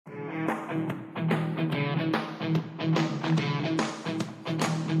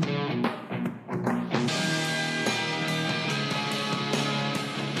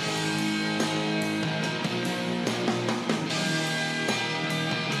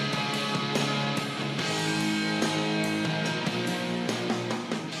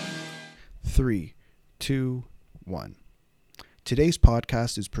3, 2, 1. Today's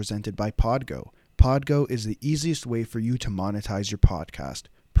podcast is presented by Podgo. Podgo is the easiest way for you to monetize your podcast,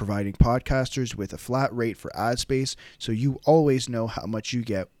 providing podcasters with a flat rate for ad space so you always know how much you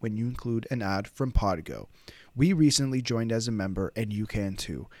get when you include an ad from Podgo. We recently joined as a member, and you can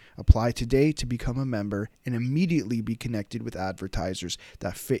too. Apply today to become a member and immediately be connected with advertisers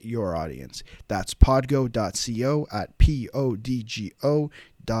that fit your audience. That's podgo.co at podgo.co.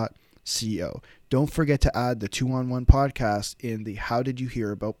 Don't forget to add the 2-on-1 podcast in the How Did You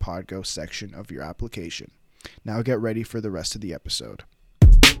Hear About Podgo section of your application. Now get ready for the rest of the episode.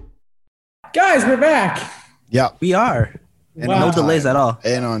 Guys, we're back. Yeah. We are. Wow. No delays at all.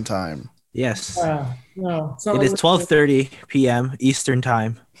 And on time. Yes. No, it is 12:30 p.m. Eastern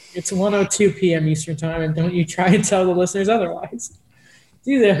Time. It's 1:02 p.m. Eastern Time, and don't you try and tell the listeners otherwise.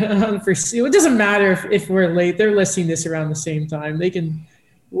 It doesn't matter if we're late. They're listening this around the same time.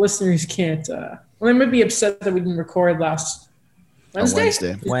 Listeners can't. They might be upset that we didn't record last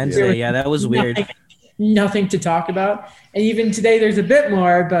Wednesday. Wednesday, yeah, that was weird. Nothing to talk about. And even today, there's a bit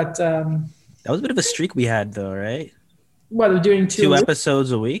more, but that was a bit of a streak we had, though, right? What, we're doing two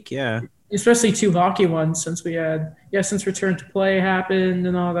episodes a week, yeah. Especially two hockey ones since return to play happened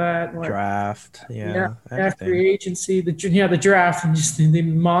and all that. Draft, free agency, the draft, and just the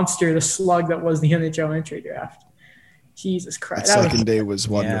monster, the slug that was the NHL entry draft. Jesus Christ. That second day was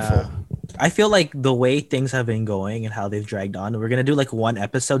wonderful. Yeah. I feel like the way things have been going and how they've dragged on, we're going to do like one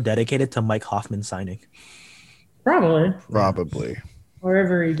episode dedicated to Mike Hoffman signing. Probably.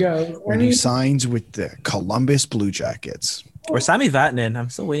 Wherever he goes. When he signs with the Columbus Blue Jackets. Or Sami Vatanen. I'm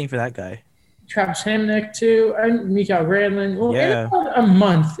still waiting for that guy. Travis Hamonic, too. And Mikael Granlund. Well, yeah. In about a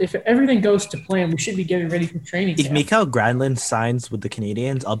month, if everything goes to plan, we should be getting ready for training camp. If Mikael Granlund signs with the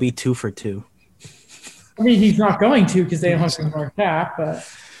Canadiens, I'll be 2 for 2. I mean, he's not going to because they don't have some more cap, but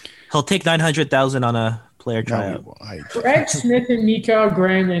he'll take $900,000 on a player tryout. Craig Smith and Mikael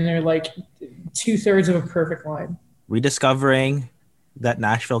Granlund are like 2/3 of a perfect line. Rediscovering that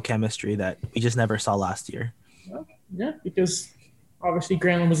Nashville chemistry that we just never saw last year. Well, yeah, because obviously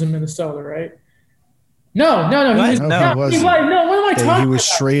Granlund was in Minnesota, right? No. He wasn't. What am I talking about? He was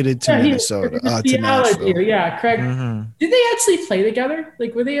traded to Minnesota. To Nashville. Yeah, Craig. Mm-hmm. Did they actually play together?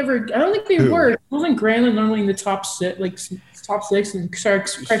 Like, were they ever? I don't think they were. Wasn't Granlund normally in the top six, and Craig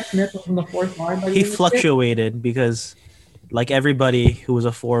Smith was in the fourth line? He fluctuated because, like everybody who was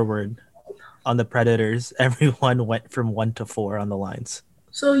a forward on the Predators, everyone went from 1 to 4 on the lines.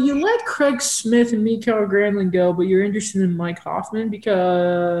 So you let Craig Smith and Mikael Granlund go, but you're interested in Mike Hoffman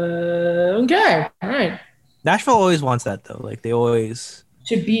because okay, all right. Nashville always wants that though. Like they always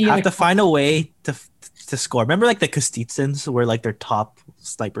should be have to find a way to score. Remember like the Kostitsins were like their top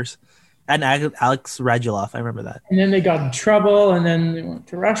snipers, and Alex Radulov. I remember that. And then they got in trouble, and then they went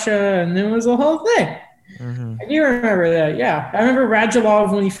to Russia, and then it was the whole thing. Mm-hmm. I do remember that. Yeah, I remember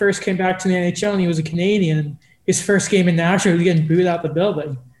Radulov when he first came back to the NHL, and he was a Canadian. His first game in Nashville, he was getting booed out the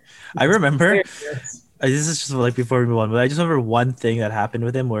building. I remember. This is just like before we move on, but I just remember one thing that happened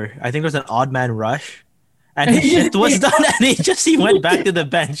with him where I think there was an odd man rush, and his shift was done, and he went back to the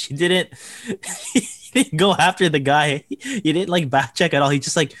bench. He didn't go after the guy. He didn't like back check at all. He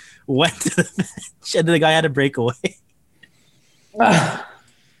just like went to the bench, and then the guy had to break away.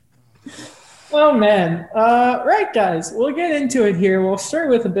 Oh, man. Right, guys. We'll get into it here. We'll start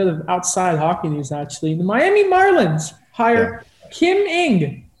with a bit of outside hockey news, actually. The Miami Marlins hired Kim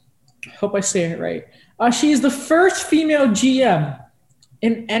Ng. Hope I say it right. She is the first female GM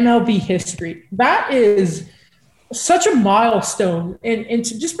in MLB history. That is such a milestone. And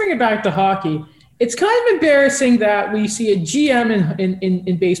to just bring it back to hockey, it's kind of embarrassing that we see a GM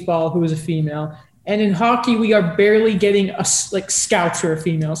in baseball who is a female. And in hockey, we are barely getting scouts who are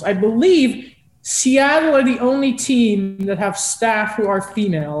females. I believe Seattle are the only team that have staff who are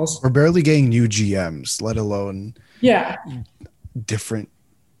females. We're barely getting new GMs, let alone different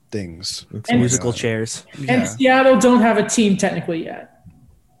things. And musical chairs. And Seattle don't have a team technically yet.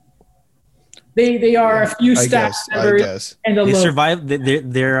 They are a few staff members and a they logo. survive. They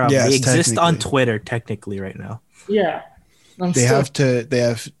exist on Twitter technically right now. Yeah, They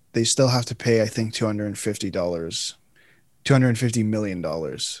still have to pay, I think, $250 million.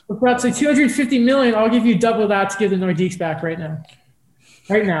 That's like $250 million. I'll give you double that to give the Nordiques back right now.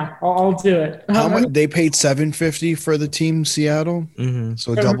 Right now, I'll do it. How much they paid? $750 for the team Seattle. Mm-hmm.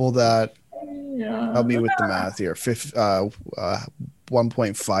 So double that. Yeah. Help me with the math here.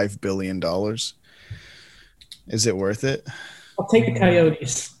 $1.5 billion. Is it worth it? I'll take the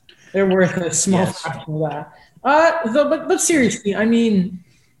Coyotes. They're worth a small fraction of that. But seriously, I mean,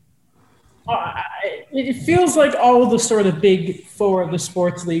 It feels like all the sort of big four of the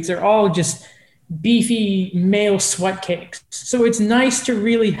sports leagues are all just beefy male sweat cakes. So it's nice to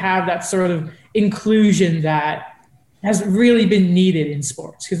really have that sort of inclusion that has really been needed in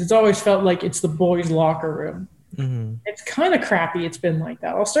sports because it's always felt like it's the boys' locker room. Mm-hmm. It's kind of crappy. It's been like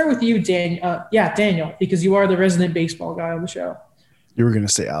that. I'll start with you, Daniel. Daniel, because you are the resident baseball guy on the show. You were gonna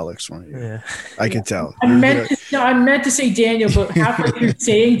say Alex, weren't you? Yeah. I could tell. I meant to say Daniel, but halfway through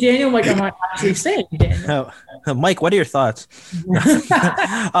saying Daniel, I'm like, am I actually saying Daniel? Mike, what are your thoughts?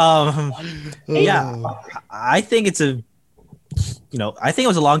 Yeah, I think it's I think it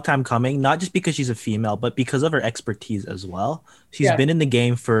was a long time coming, not just because she's a female, but because of her expertise as well. She's been in the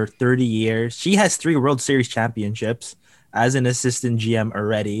game for 30 years. She has 3 World Series championships as an assistant GM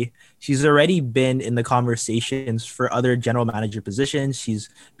already. She's already been in the conversations for other general manager positions. She's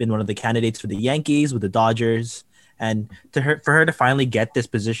been one of the candidates for the Yankees, with the Dodgers. And for her to finally get this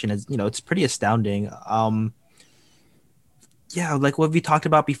position is, it's pretty astounding. Like what we talked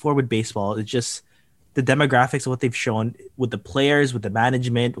about before with baseball, it's just the demographics of what they've shown with the players, with the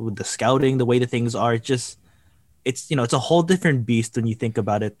management, with the scouting, the way the things are. It's a whole different beast when you think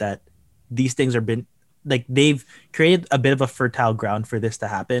about it, that these things are been like they've created a bit of a fertile ground for this to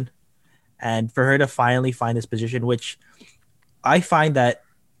happen. And for her to finally find this position, which I find that,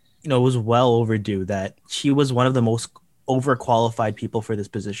 was well overdue, that she was one of the most overqualified people for this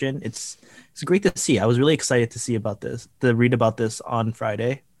position. It's great to see. I was really excited to read about this on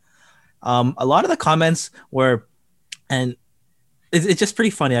Friday. A lot of the comments were, and it's just pretty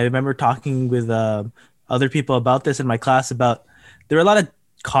funny. I remember talking with other people about this in my class there were a lot of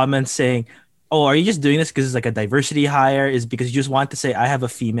comments saying, oh, are you just doing this because it's like a diversity hire? Is because you just want to say, I have a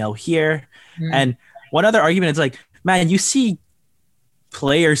female here. And one other argument is like, man, you see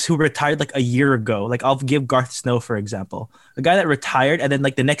players who retired like a year ago. Like I'll give Garth Snow, for example, a guy that retired and then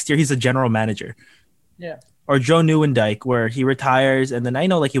like the next year he's a general manager. Yeah. Or Joe Nieuwendyk, where he retires and then I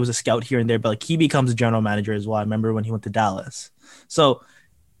know like he was a scout here and there, but like he becomes a general manager as well. I remember when he went to Dallas. So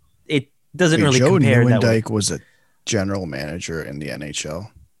it doesn't really compare. Joe Nieuwendyk was a general manager in the NHL.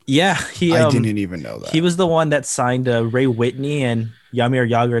 Yeah, I didn't even know that. He was the one that signed Ray Whitney and Jaromir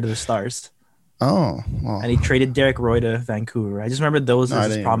Jagr to the Stars. Oh, well. And he traded Derek Roy to Vancouver. I just remember those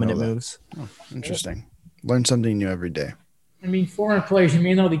as his prominent moves. Oh, interesting. Learn something new every day. I mean, foreign players, you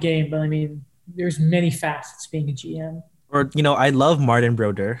may know the game, but I mean, there's many facets being a GM. Or, I love Martin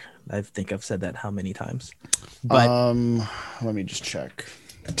Brodeur. I think I've said that how many times. But let me just check.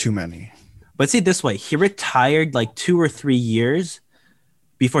 Too many. But see it this way. He retired like 2 or 3 years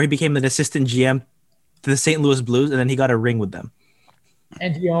before he became an assistant GM to the St. Louis Blues, and then he got a ring with them.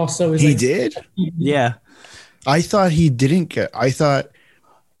 And he also is. He did? Yeah. I thought he didn't get. I thought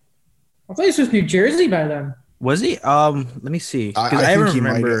he was with New Jersey by then. Was he? Let me see. I think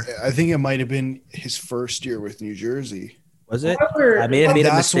remember. I think it might have been his first year with New Jersey. Was it?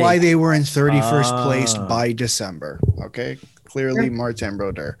 That's why they were in 31st place by December. Okay. Clearly, Martin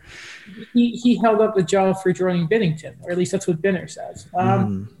Brodeur. He held up the job for joining Binnington, or at least that's what Binner says.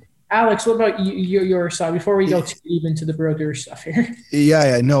 Alex, what about your side before we go too deep into the Brodeur stuff here?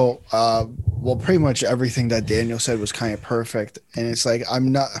 Yeah, no. Well, pretty much everything that Daniel said was kind of perfect, and it's like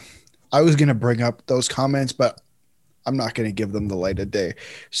I was gonna bring up those comments, but I'm not gonna give them the light of day.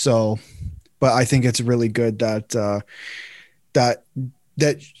 So, but I think it's really good that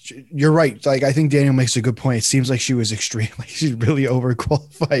you're right. Like, I think Daniel makes a good point. It seems like she's really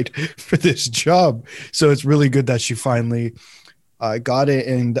overqualified for this job. So it's really good that she finally got it.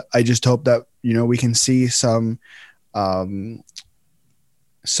 And I just hope that, we can see some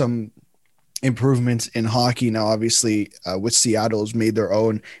improvements in hockey. Now, obviously with Seattle's made their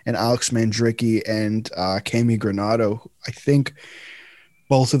own, and Alex Mandrycky and Cami Granato, I think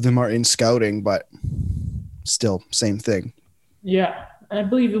both of them are in scouting, but still same thing. Yeah. I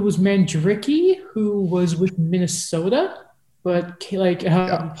believe it was Mandrycky who was with Minnesota, but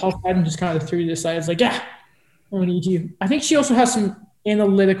Paul Fadden just kind of threw this aside. It's like, I don't need you. I think she also has some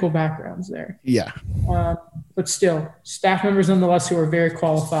analytical backgrounds there. Yeah. But still, staff members nonetheless who are very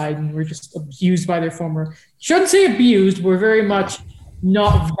qualified and were just abused by their shouldn't say abused, were very much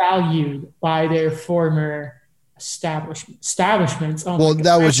not valued by their former establishments. Oh, well,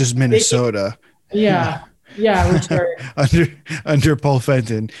 that was just Minnesota. Yeah. Yeah, which are under Paul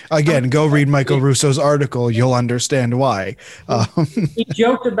Fenton. Again, go read Michael Russo's article. You'll understand why. He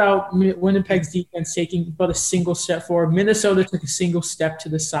joked about Winnipeg's defense taking but a single step forward. Minnesota took a single step to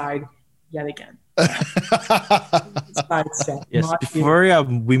the side yet again. Yes, before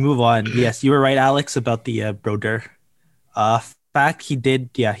we move on, yes, you were right, Alex, about the Brodeur. Fact, he did.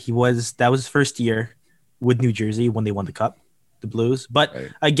 Yeah, that was his first year with New Jersey when they won the Cup. the Blues. But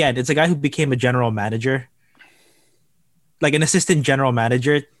Right. again, it's a guy who became a general manager, like an assistant general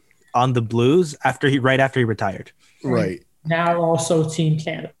manager on the Blues right after he retired. Right. Now also Team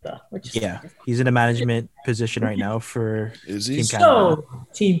Canada, which is He's in a management position right now for Is he? Team Canada. so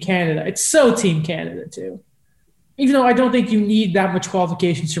Team Canada. It's so Team Canada too. Even though I don't think you need that much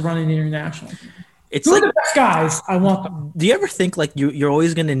qualifications to run an international. It's Who like, are the best guys? I want them. do you ever think like you're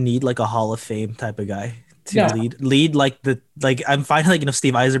always gonna need like a Hall of Fame type of guy to No. lead like I'm fine like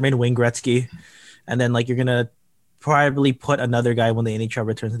Steve Yzerman, Wayne Gretzky, and then like you're gonna probably put another guy when the NHL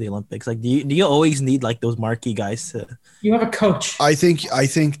returns to the Olympics. Like do you always need like those marquee guys to? You have a coach. I think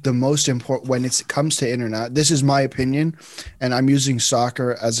the most important when it comes to internet, this is my opinion, and I'm using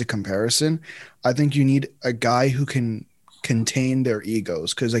soccer as a comparison. I think you need a guy who can contain their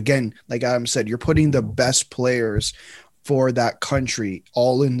egos, because again, like Adam said, you're putting the best players for that country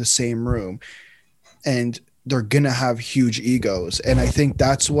all in the same room, and they're gonna have huge egos. And I think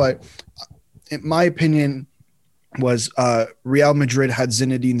that's what, in my opinion, was Real Madrid had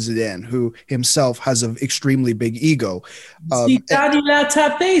Zinedine Zidane, who himself has an extremely big ego. Zidane la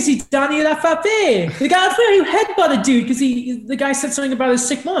tape, Zidane la fape. The guy who headbutted dude because the guy said something about his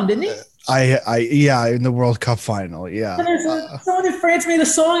sick mom, didn't he? Yeah, in the World Cup final, yeah. Someone in France made a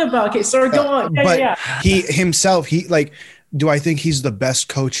song about. Okay, sorry, go on. But he himself, do I think he's the best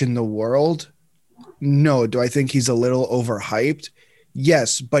coach in the world? No. Do I think he's a little overhyped?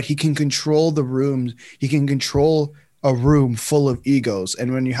 Yes, but he can control the room. He can control a room full of egos.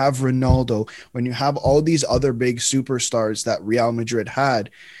 And when you have Ronaldo, when you have all these other big superstars that Real Madrid had,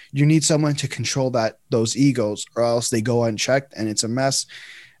 you need someone to control those egos, or else they go unchecked and it's a mess.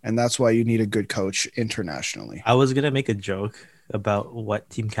 And that's why you need a good coach internationally. I was gonna make a joke about what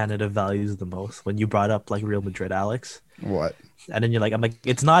Team Canada values the most when you brought up like Real Madrid, Alex. What? And then I'm like,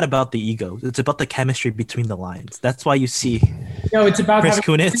 it's not about the ego. It's about the chemistry between the lines. That's why you see No, it's about Chris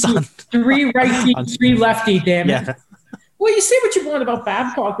Kunitz on three righty, three lefty, damn it. yeah. Well, you say what you want about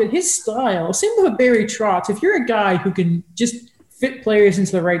Babcock, but his style, same with Barry Trotz. If you're a guy who can just fit players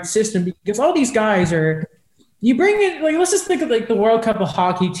into the right system, because all these guys are, you bring in, like, let's just think of like the World Cup of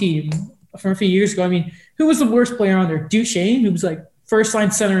hockey team from a few years ago. I mean, who was the worst player on there? Duchesne, who was like first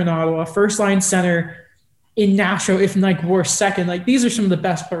line center in Ottawa, first line center in Nashville, if like worst second. Like, these are some of the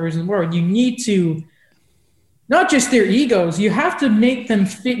best players in the world. You need to, not just their egos, you have to make them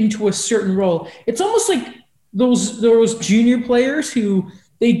fit into a certain role. It's almost like those junior players who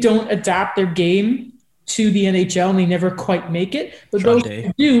they don't adapt their game to the NHL and they never quite make it. But Sean those Day.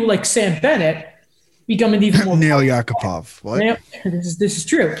 who do, like Sam Bennett, become an even more Neil Yakupov. What? This is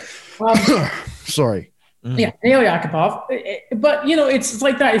true. Sorry. Yeah, Neil Yakupov. But, it's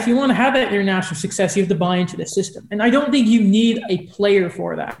like that. If you want to have that international success, you have to buy into the system. And I don't think you need a player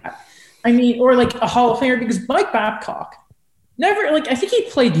for that. I mean, or like a Hall of Famer, because Mike Babcock I think he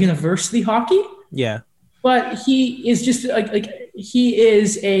played university hockey. Yeah. But he is just he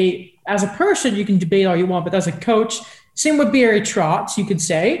is as a person, you can debate all you want, but as a coach, same with Barry Trotz, you could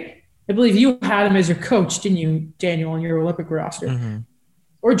say. I believe you had him as your coach, didn't you, Daniel, on your Olympic roster? Mm-hmm.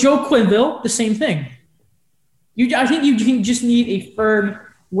 Or Joe Quenneville, the same thing. I think you can just need a firm,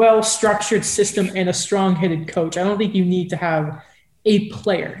 well-structured system and a strong-headed coach. I don't think you need to have a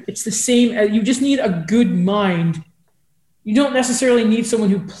player. It's the same as you just need a good mind. You don't necessarily need someone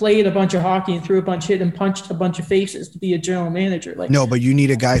who played a bunch of hockey and threw a bunch of hit and punched a bunch of faces to be a general manager. No, but you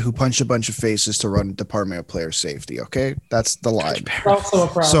need a guy who punched a bunch of faces to run Department of Player Safety. Okay, that's the line. Also a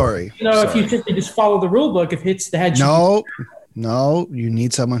problem. Sorry. If you simply just follow the rule book, if hits the head. No, you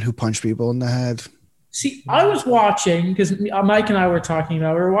need someone who punched people in the head. See, I was watching because Mike and I were talking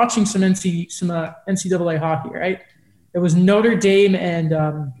about. We were watching some NCAA hockey, right? It was Notre Dame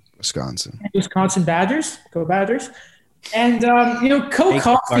and Wisconsin Badgers. Go Badgers! And Cole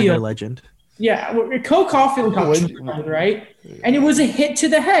Caulfield, legend. Yeah, Cole Caulfield got trampled, right? And it was a hit to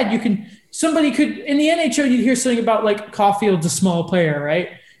the head. Somebody could in the NHL you'd hear something about like Caulfield's a small player,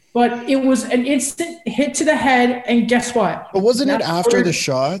 right? But it was an instant hit to the head, and guess what? But wasn't it after the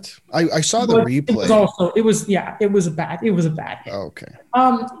shot? I saw the replay. It was a bad hit. Oh, okay.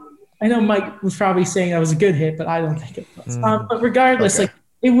 I know Mike was probably saying that was a good hit, but I don't think it was. But regardless,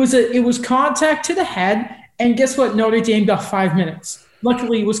 it was contact to the head, and guess what? Notre Dame got 5 minutes.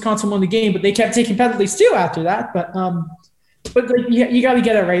 Luckily, Wisconsin won the game, but they kept taking penalties too after that. But you got to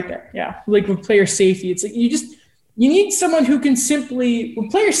get it right there. Yeah, like with player safety, it's like you need someone who can simply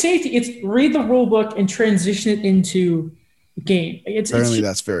with player safety. It's read the rule book and transition it into the game. Apparently,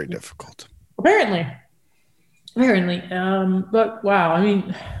 that's very difficult. Apparently. But wow, I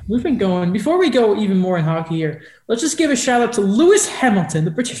mean, we've been going. Before we go even more in hockey here, let's just give a shout out to Lewis Hamilton,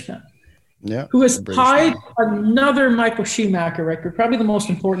 the British man. Yeah. who has British tied man. another Michael Schumacher record, probably the most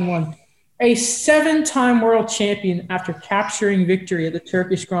important one. A 7-time world champion after capturing victory at the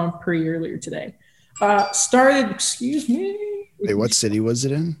Turkish Grand Prix earlier today. Excuse me. Wait, what city was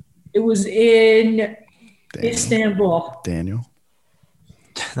it in? It was in Daniel. Istanbul. Daniel.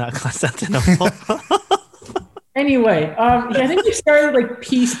 Not Constantinople. Anyway, I think he started like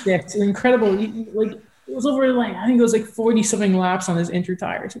P6, incredible. Like it was over like I think it was like 40 something laps on his inter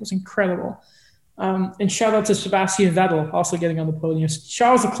tires. It was incredible. And shout out to Sebastian Vettel also getting on the podium.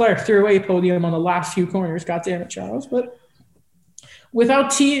 Charles Leclerc threw away a podium on the last few corners. God damn it, Charles! But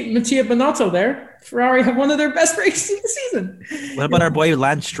without Mattia Binotto there, Ferrari have one of their best races of the season. What about our boy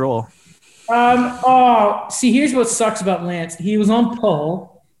Lance Stroll? See, here's what sucks about Lance. He was on pole.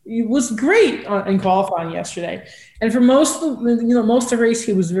 He was great in qualifying yesterday, and for most of the race,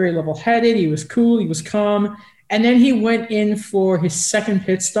 he was very level-headed. He was cool. He was calm, and then he went in for his second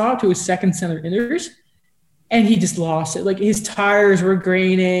pit stop to his second center inners, and he just lost it. Like his tires were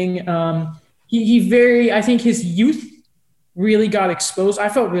graining. I think his youth really got exposed. I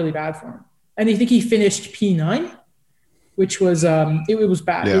felt really bad for him, and I think he finished P9. Which was it was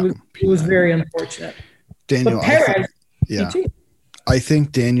bad. Yeah, it was very unfortunate. Daniel, but Perez, I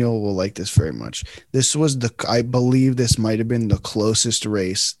think Daniel will like this very much. This was I believe this might have been the closest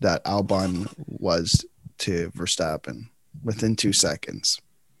race that Albon was to Verstappen within 2 seconds.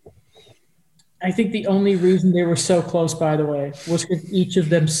 I think the only reason they were so close, by the way, was because each of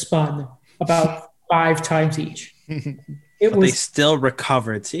them spun about 5 times each. They still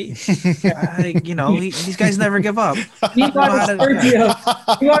recovered. See, these guys never give up. Sergio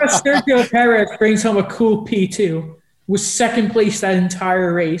Perez brings home a cool P2, was second place that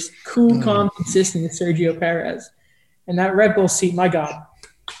entire race. Cool, calm, consistent with Sergio Perez. And that Red Bull seat, my God,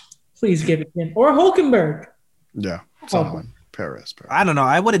 please give it to him. Or Hulkenberg. Yeah, someone. Perez. I don't know.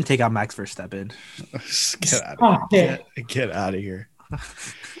 I wouldn't take out Max Verstappen. Get out of here.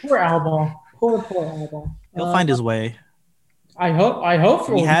 Poor Albon. Poor Albon. He'll find his way. I hope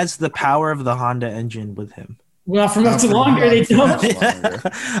he has the power of the Honda engine with him. Well, for much longer they don't.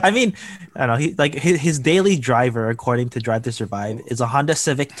 I mean, I don't know. His daily driver, according to Drive to Survive, is a Honda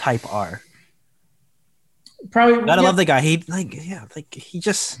Civic Type R. Probably. Gotta love the guy. He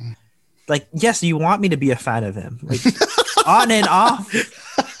just yes, you want me to be a fan of him, like on and off,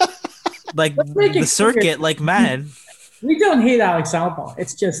 like the circuit. Like, man, we don't hate Alex Albon.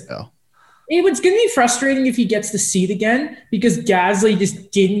 It's just. No. It's going to be frustrating if he gets the seat again because Gasly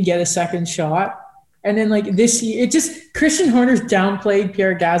just didn't get a second shot. And then, this year, Christian Horner's downplayed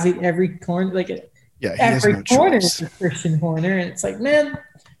Pierre Gasly at every corner. Every corner is Christian Horner. And it's like, man,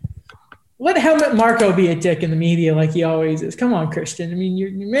 let Helmut Marko be a dick in the media like he always is. Come on, Christian. I mean,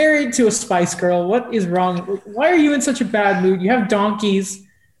 you're married to a Spice Girl. What is wrong? Why are you in such a bad mood? You have donkeys.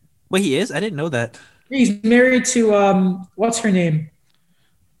 Wait, he is? I didn't know that. He's married to, what's her name?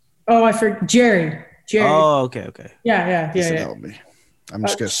 Oh, I forgot. Jerry. Oh, okay. Yeah. Help me. I'm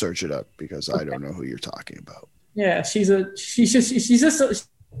just gonna search it up because I don't know who you're talking about. Yeah, she's just.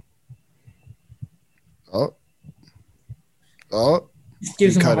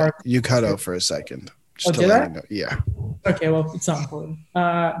 You cut out for a second. Just did I? Yeah. Okay, well, it's not important.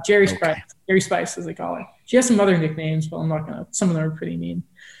 Jerry Spice, as they call her. She has some other nicknames, but I'm not gonna. Some of them are pretty mean.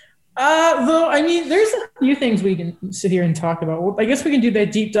 Though, I mean, there's a few things we can sit here and talk about. Well, I guess we can do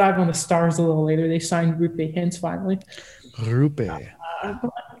that deep dive on the stars a little later. They signed Rupe Hintz finally.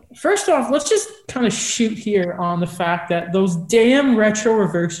 First off, let's just kind of shoot here on the fact that those damn retro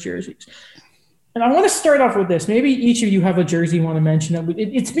reverse jerseys. And I want to start off with this. Maybe each of you have a jersey you want to mention.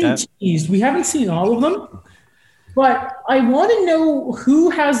 It's been teased. We haven't seen all of them. But I want to know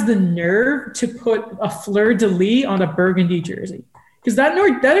who has the nerve to put a fleur-de-lis on a burgundy jersey. Because that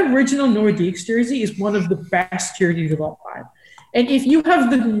original Nordiques jersey is one of the best jerseys of all time. And if you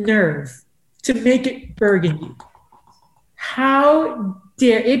have the nerve to make it burgundy, how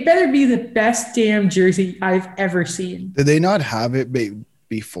dare it better be the best damn jersey I've ever seen. Did they not have it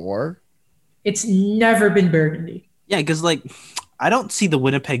before? It's never been burgundy. Yeah, because I don't see the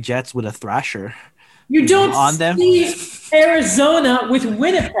Winnipeg Jets with a Thrasher. You don't on them. see Arizona with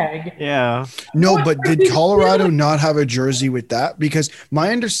Winnipeg. Yeah. No, but did Colorado not have a jersey with that? Because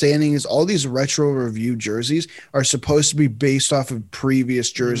my understanding is all these retro review jerseys are supposed to be based off of previous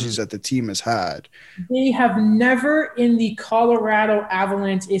jerseys that the team has had. They have never in the Colorado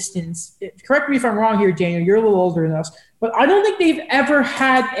Avalanche instance. Correct me if I'm wrong here, Daniel. You're a little older than us. But I don't think they've ever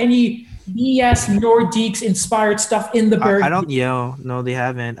had any BS Nordiques inspired stuff in the burgundy. No, they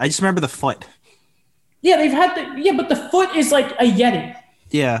haven't. I just remember the foot. Yeah, they've had but the foot is like a Yeti.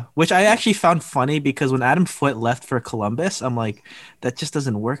 Yeah, which I actually found funny because when Adam Foote left for Columbus, I'm like, that just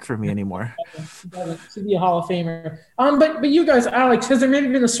doesn't work for me anymore. To be a Hall of Famer. But you guys, Alex, has there maybe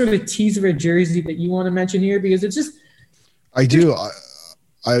been a sort of teaser of jersey that you want to mention here? Because it's just I do.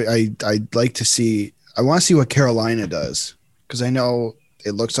 I'd like to see. I want to see what Carolina does because I know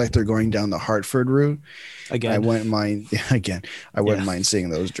it looks like they're going down the Hartford route. Again, I wouldn't mind. Again, I wouldn't mind seeing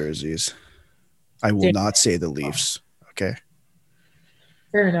those jerseys. I will not say the Leafs. Okay.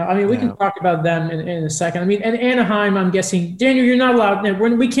 Fair enough. I mean, we can talk about them in a second. I mean, and Anaheim, I'm guessing, Daniel, you're not allowed.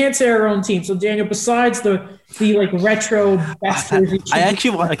 We can't say our own team. So, Daniel, besides the like retro best jersey, I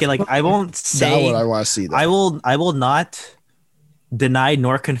actually want. Okay, like I won't say that one. I want to see that. I will not deny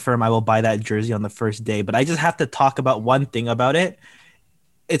nor confirm I will buy that jersey on the first day. But I just have to talk about one thing about it.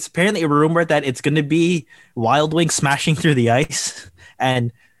 It's apparently a rumor that it's going to be Wild Wings smashing through the ice,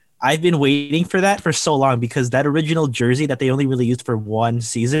 and I've been waiting for that for so long because that original jersey that they only really used for one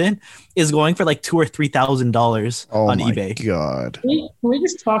season is going for like $2,000 or $3,000 on eBay. Oh my God. Can we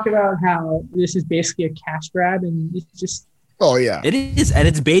just talk about how this is basically a cash grab and it's just. Oh yeah. It is. And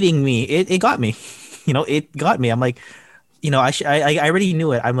it's baiting me. It got me, it got me. I'm like, I already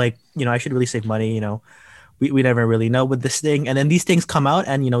knew it. I'm like, I should really save money. We never really know with this thing. And then these things come out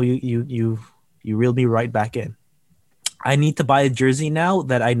and, you reel me right back in. I need to buy a jersey now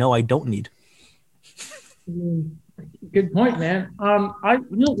that I know I don't need. Good point, man. I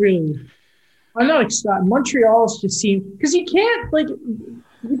don't really. I'm not excited. Montreal's just seem because you can't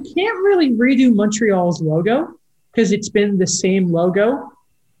really redo Montreal's logo because it's been the same logo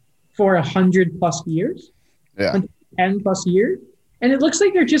for 100+ years. Yeah, 10+ years, and it looks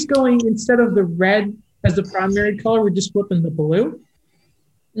like they're just going instead of the red as the primary color, we're just flipping the blue.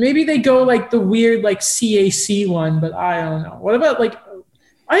 Maybe they go like the weird like CAC one, but I don't know. What about like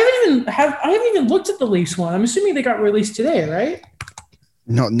I haven't even looked at the Leafs one. I'm assuming they got released today, right?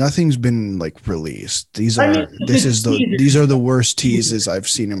 No, nothing's been like released. These are the worst teases I've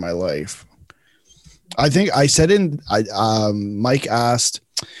seen in my life. I think I said Mike asked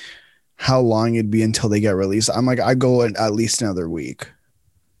how long it'd be until they get released. I'm like, I go in at least another week.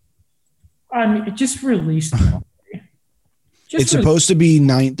 I mean, it just released. It's supposed to be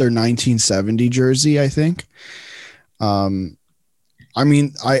their 1970 jersey, I think. I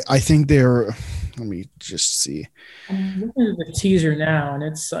mean, I think they're. Let me just see. I'm looking at the teaser now, and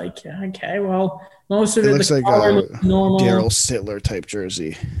it's like, okay, well, most of it looks like a normal Daryl Sittler type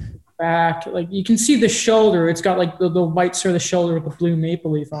jersey. Back, like you can see the shoulder. It's got like the white sort of the shoulder with the blue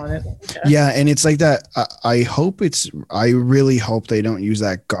maple leaf on it. Okay. Yeah, and it's like that. I really hope they don't use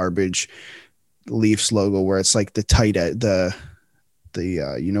that garbage Leafs logo where it's like the tight end, the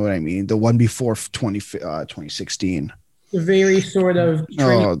you know what I mean, the one before 2016. The very sort of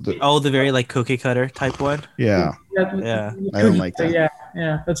the very like cookie cutter type one. Yeah. Yeah. I don't like that.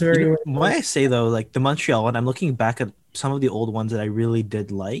 Yeah, that's very. What I say though, like the Montreal one, I'm looking back at some of the old ones that I really did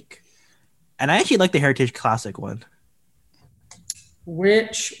like, and I actually like the Heritage Classic one.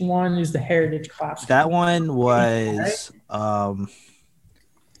 Which one is the Heritage Classic? That one was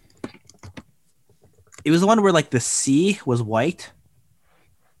it was the one where like the C was white.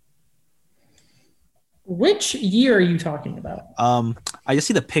 Which year are you talking about? I just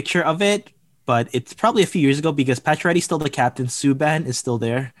see the picture of it, but it's probably a few years ago because Pacioretty's still the captain. Subban is still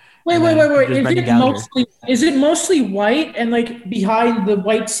there. Wait. Is it mostly white and like behind the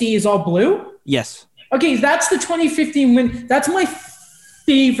white C is all blue? Yes. Okay, that's the 2015 win. That's my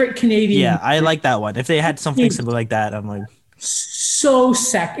favorite Canadian. Yeah, I like that one. If they had something similar like that, I'm like. So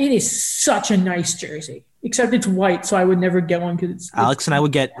sick. It is such a nice jersey, except it's white, so I would never get one because it's. Alex and I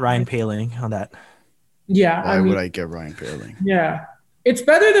would get Ryan Poehling on that. Yeah, Why would I get Ryan Poehling? Yeah, it's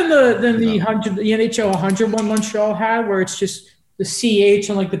better than the NHL 100 one Montreal had, where it's just the CH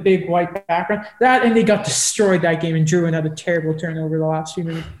and like the big white background. That and they got destroyed that game, and Drouin had a terrible turnover the last few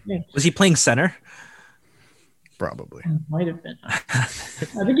minutes. Yeah. Was he playing center? Probably. Might have been. I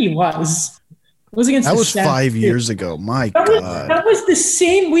think he was. It was against. That was 5 years ago. My God. That was the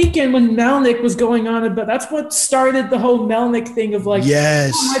same weekend when Melnyk was going on, but that's what started the whole Melnyk thing of like,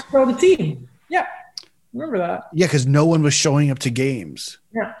 yes, I might throw the team. Yeah. Remember that? Yeah, because no one was showing up to games.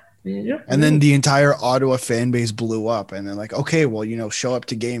 Yeah. Yep. And then the entire Ottawa fan base blew up, and they're like, okay, well, show up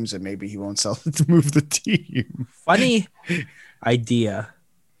to games, and maybe he won't sell it to move the team. Funny idea.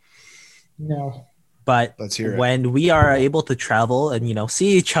 No. But let's hear it. When we are able to travel and,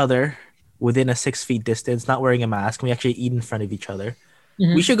 see each other within a 6 feet distance, not wearing a mask, and we actually eat in front of each other,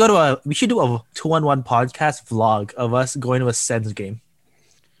 we should do a 2-on-1 podcast vlog of us going to a Sens game.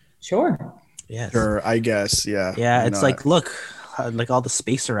 Sure. Yes. Sure, I guess, yeah. Yeah, it's like, look, like all the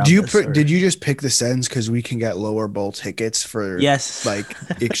space around. Did you just pick the Sens because we can get lower bowl tickets for Yes, like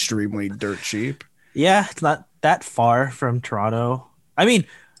extremely dirt cheap? Yeah, it's not that far from Toronto. I mean,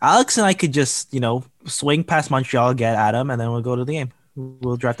 Alex and I could just swing past Montreal, get Adam, and then we'll go to the game.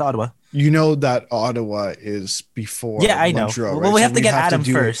 We'll drive to Ottawa. You know that Ottawa is before. Yeah, I know. Montreal, Well, right? we have to get Adam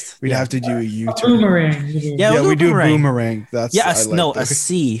first. We'd have to do a U-turn. Boomerang. Yeah, we do boomerang. That's a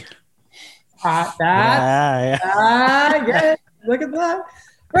C. Yeah. Look at that.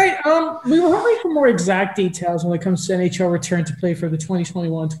 Right. We were hoping for more exact details when it comes to NHL return to play for the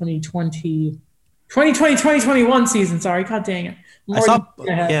 2020-2021 season. Sorry, god dang it. I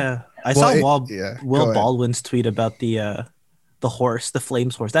saw Will Baldwin's tweet about the horse, the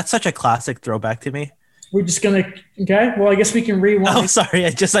Flames horse. That's such a classic throwback to me. We're just gonna Well, I guess we can rewind. Oh, sorry.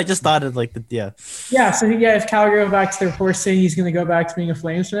 I just thought of Yeah. So if Calgary go back to their horse saying he's gonna go back to being a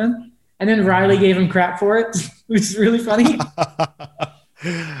Flames fan, and then Riley gave him crap for it, which is really funny.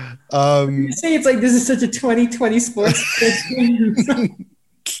 You say it's like this is such a 2020 sports.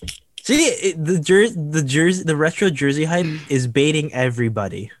 See, the retro jersey hype is baiting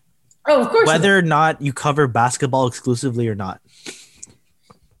everybody. Oh, of course. Whether or not you cover basketball exclusively or not.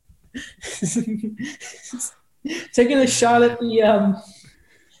 Taking a shot at the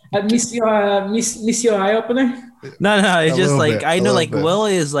at Monsieur Eye Opener. No, it's just like I know, like Will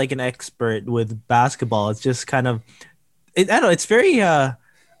is like an expert with basketball. It's just kind of, I don't know. It's very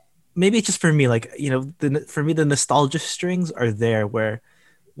maybe it's just for me, like for me the nostalgia strings are there where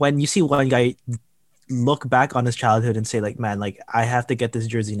when you see one guy look back on his childhood and say like, man, like I have to get this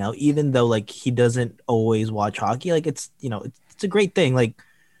jersey now, even though like he doesn't always watch hockey. Like it's it's a great thing. Like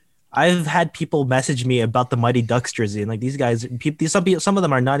I've had people message me about the Mighty Ducks jersey, and like these guys, some of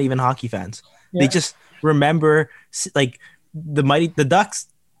them are not even hockey fans. Yeah. They just remember like the Ducks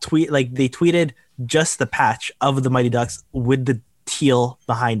tweet, like they tweeted just the patch of the Mighty Ducks with the teal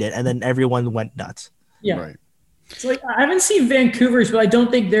behind it, and then everyone went nuts. Yeah. Right. So like I haven't seen Vancouver's, but I don't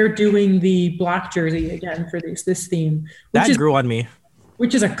think they're doing the black jersey again for this theme. That grew on me.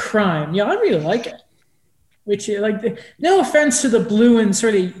 Which is a crime. Yeah, I really like it. No offense to the blue and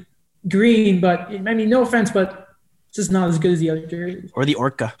sort of green, but I mean, no offense, but it's just not as good as the other jerseys. Or the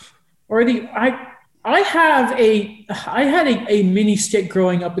Orca. Or I had a mini stick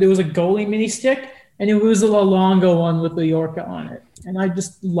growing up, but it was a goalie mini stick, and it was a Luongo one with the Orca on it. And I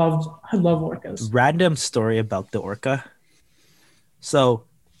love Orcas. Random story about the Orca. So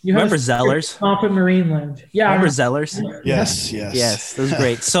you remember Zellers? Stop at Marineland. Yeah. Remember Zellers? Yes. Yes, that was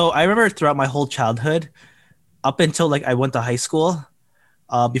great. So I remember throughout my whole childhood, up until like I went to high school,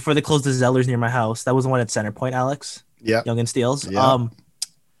 before they closed the Zellers near my house. That was the one at Center Point, Alex. Yeah. Young and Steels. Yeah.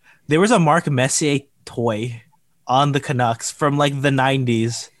 There was a Mark Messier toy on the Canucks from like the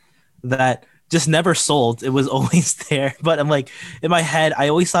 90s that just never sold. It was always there. But I'm like, in my head, I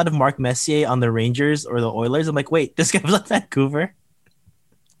always thought of Mark Messier on the Rangers or the Oilers. I'm like, wait, this guy was on Vancouver?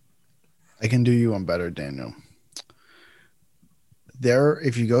 I can do you one better, Daniel.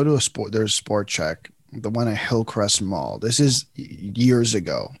 If you go to there's Sport Check, the one at Hillcrest Mall. This is a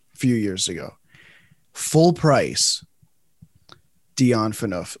few years ago. Full price, Dion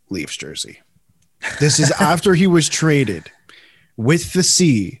Phaneuf Leafs jersey. This is after he was traded with the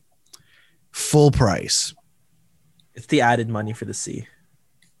C. Full price. It's the added money for the C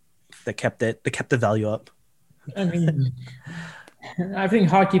that kept the value up. I mean, I think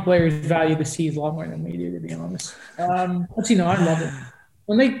hockey players value the C's a lot more than we do, to be honest. I love it.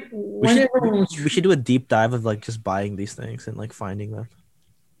 We should do a deep dive of like just buying these things and like finding them.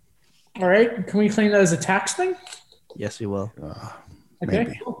 All right, can we claim that as a tax thing? Yes, we will. Okay,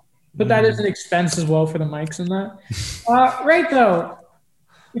 maybe. Cool. But that is an expense as well for the mics and that. Right though.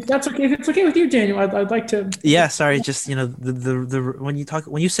 If it's okay with you, Daniel, I'd like to. Yeah, sorry. Just the when you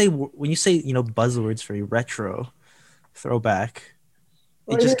say buzzwords for retro, throwback,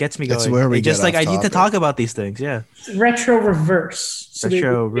 it just gets me going. That's where we just like I need to talk about these things. Yeah. Retro reverse.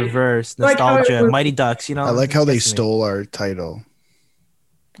 Reverse nostalgia, like Mighty Ducks. I like how they stole our title,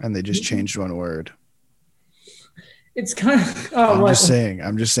 and they just changed one word. It's kind of. I'm just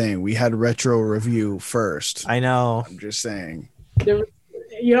saying. We had retro review first. I know. I'm just saying.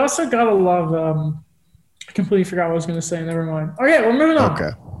 You also gotta love. I completely forgot what I was going to say. Never mind. Okay, we're moving on. Okay.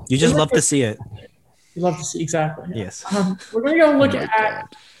 You just love to see it. You love to see exactly. Yeah. Yes. We're going to go look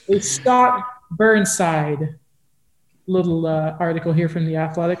at a Scott Burnside little article here from The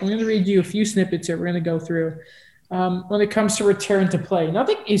Athletic. I'm going to read you a few snippets here. We're going to go through when it comes to return to play.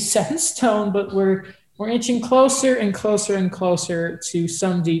 Nothing is set in stone, but we're inching closer and closer and closer to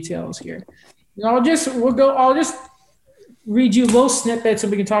some details here. I'll just read you little snippets and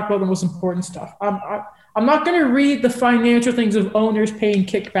we can talk about the most important stuff. I'm not going to read the financial things of owners paying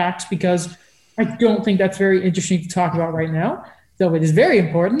kickbacks because I don't think that's very interesting to talk about right now, though it is very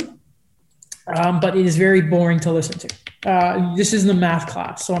important, but it is very boring to listen to. This isn't a math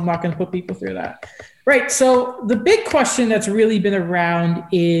class, so I'm not going to put people through that. Right, so the big question that's really been around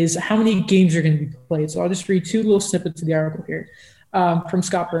is how many games are going to be played. So I'll just read two little snippets of the article here from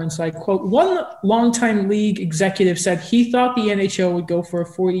Scott Burnside. Quote, one longtime league executive said he thought the NHL would go for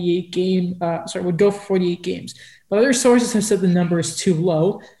 48 games, but other sources have said the number is too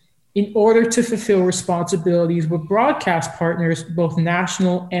low in order to fulfill responsibilities with broadcast partners, both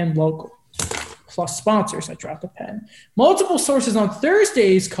national and local, plus sponsors. I dropped a pen. Multiple sources on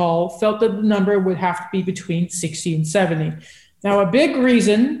Thursday's call felt that the number would have to be between 60 and 70. Now, a big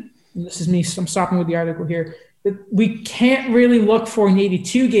reason, and this is me, I'm stopping with the article here, that we can't really look for an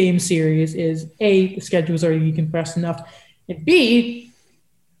 82-game series is A, the schedule is already compressed enough, and B,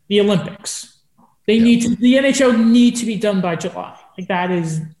 the Olympics. The NHL need to be done by July. Like, that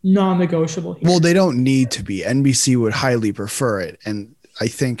is non-negotiable here. Well, they don't need to be. NBC would highly prefer it, and I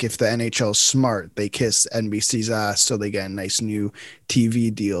think if the NHL is smart, they kiss NBC's ass so they get a nice new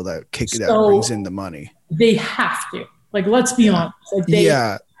TV deal that brings in the money. They have to. Like, let's be honest. Like, they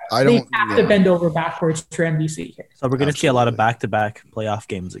have to bend over backwards for NBC here. So we're going to see a lot of back-to-back playoff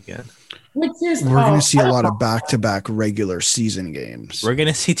games again. We're going to see a lot of back-to-back regular season games. We're going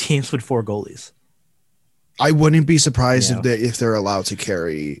to see teams with 4 goalies. I wouldn't be surprised if they're allowed to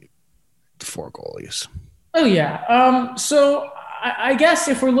carry 4 goalies. Oh, yeah. So I guess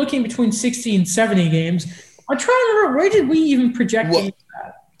if we're looking between 60 and 70 games, I'm trying to remember, where did we even project games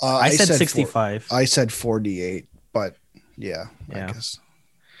at? I said 65. I said 48, but I guess.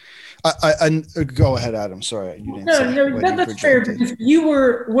 I go ahead, Adam. Sorry, you didn't say. No, that's fair. Because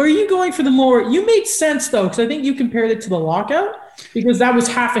were you going for the more? You made sense though, because I think you compared it to the lockout because that was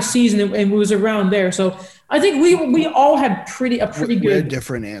half a season and it was around there. So I think we all had pretty good. We had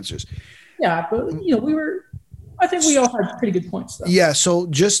different answers. Yeah, but I think we all had pretty good points though. Yeah. So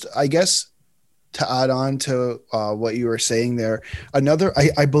just I guess to add on to what you were saying there,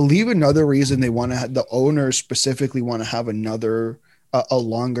 I believe another reason they want to have the owners specifically want to have a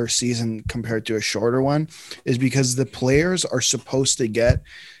longer season compared to a shorter one is because the players are supposed to get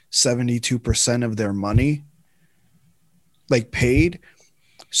 72% of their money like paid.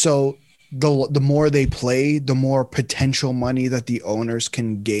 So the more they play, the more potential money that the owners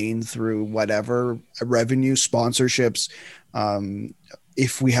can gain through whatever revenue, sponsorships.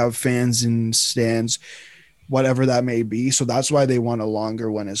 If we have fans in stands, whatever that may be. So that's why they want a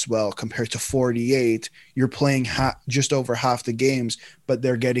longer one as well. Compared to 48, you're playing just over half the games, but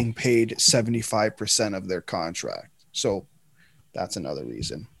they're getting paid 75% of their contract. So that's another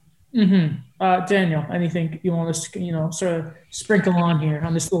reason. Mm-hmm. Daniel, anything you want to, sort of sprinkle on here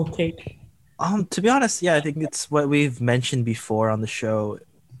on this little cake? To be honest, I think it's what we've mentioned before on the show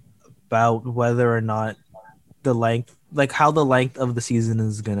about whether or not the length, like how the length of the season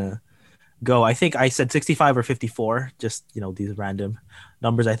is going to go. I think I said 65 or 54, just, these random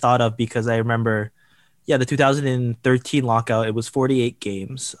numbers I thought of because I remember, the 2013 lockout, it was 48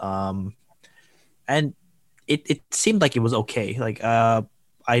 games. And it seemed like it was okay. Like,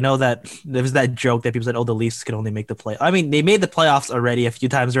 I know that there was that joke that people said, the Leafs can only make the play. I mean, they made the playoffs already a few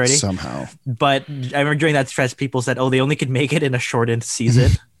times already. Somehow. But I remember during that stretch, people said, they only could make it in a shortened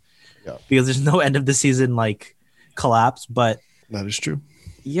season because there's no end of the season, like, collapse. But that is true.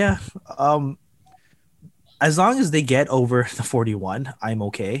 Yeah. As long as they get over the 41, I'm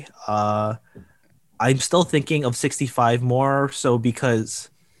okay. I'm still thinking of 65 more so because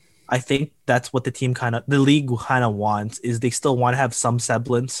I think that's what the league kind of wants is they still want to have some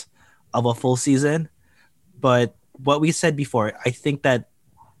semblance of a full season. But what we said before, I think that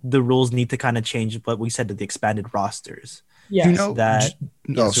the rules need to kind of change what we said to the expanded rosters. Yeah.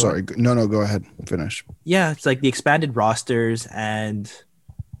 Sorry. No, go ahead. Finish. Yeah. It's like the expanded rosters and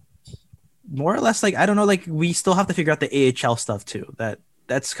more or less, like, I don't know, like we still have to figure out the AHL stuff too.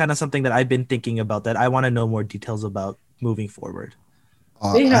 That's kind of something that I've been thinking about that I want to know more details about moving forward.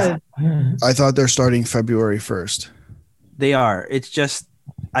 I thought they're starting February 1st. They are. It's just,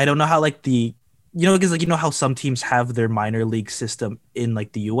 I don't know how like because like, how some teams have their minor league system in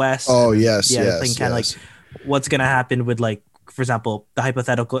like the US. Oh, yes. Yeah. Kind of like what's going to happen with like, for example, the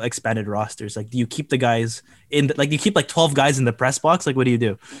hypothetical expanded rosters. Like, do you keep the guys you keep like 12 guys in the press box? Like, what do you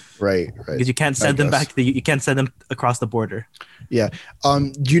do? Right. Because you can't send them back you can't send them across the border. Yeah.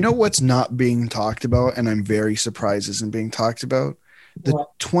 Do you know what's not being talked about? And I'm very surprised isn't being talked about? The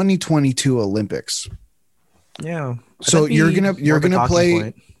 2022 Olympics. Yeah. So you're gonna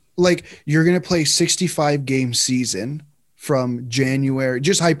play like you're gonna play 65 game season from January,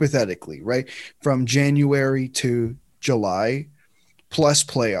 just hypothetically, right? From January to July plus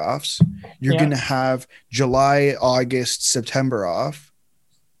playoffs, you're going to have July, August, September off,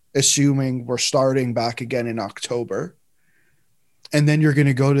 assuming we're starting back again in October. And then you're going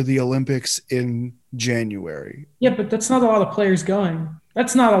to go to the Olympics in January. Yeah, but that's not a lot of players going.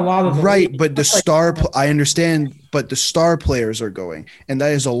 That's not a lot of right. But I understand, but the star players are going, and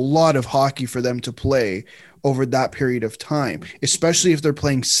that is a lot of hockey for them to play over that period of time, especially if they're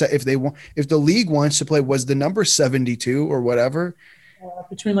playing. If the league wants to play, was the number 72 or whatever,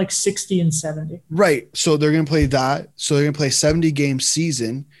 between like 60 and 70. Right. So they're going to play that. So they're going to play 70-game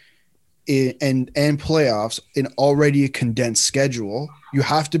season and playoffs in already a condensed schedule. You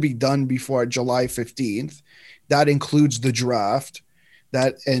have to be done before July 15th. That includes the draft,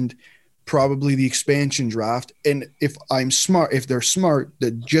 and probably the expansion draft. And if they're smart,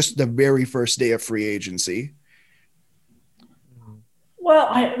 just the very first day of free agency. Well,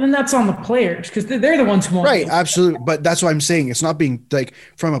 and that's on the players because they're the ones who won't. Right, absolutely. But that's what I'm saying. It's not being like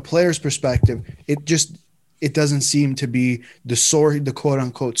from a player's perspective. It doesn't seem to be the quote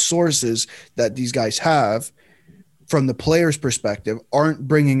unquote sources that these guys have from the player's perspective aren't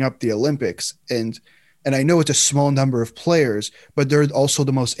bringing up the Olympics. And I know it's a small number of players, but they're also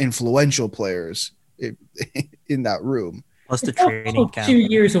the most influential players in that room. Plus the training camp. 2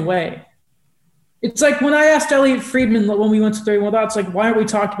 years away. It's like when I asked Elliot Friedman when we went to 31 Dots, like, why aren't we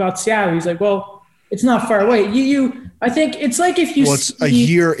talking about Seattle? He's like, well, it's not far away. I think it's like if you. Well, it's a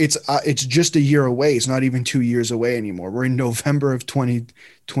year. It's just a year away. It's not even 2 years away anymore. We're in November of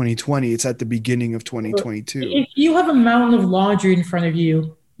 2020. It's at the beginning of 2022. If you have a mountain of laundry in front of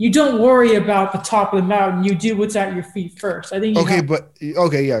you, you don't worry about the top of the mountain. You do what's at your feet first. I think.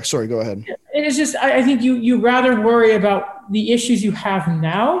 Yeah. Sorry. Go ahead. It's just I think you rather worry about the issues you have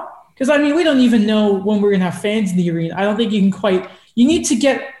now. Because, I mean, we don't even know when we're going to have fans in the arena. I don't think you can quite – you need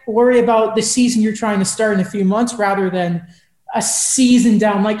to worry about the season you're trying to start in a few months rather than a season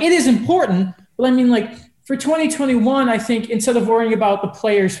down. Like, it is important, but, I mean, like, for 2021, I think instead of worrying about the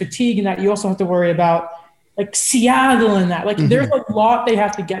players' fatigue and that, you also have to worry about, like, Seattle and that. Like, there's a lot they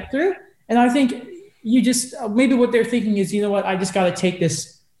have to get through. And I think you just – maybe what they're thinking is, you know what, I just got to take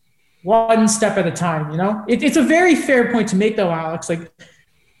this one step at a time, you know? It's a very fair point to make, though, Alex. Like –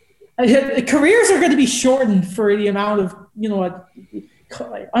 careers are going to be shortened for the amount of, you know what,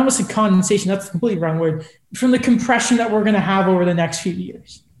 I almost said condensation. That's a completely wrong word. From the compression that we're going to have over the next few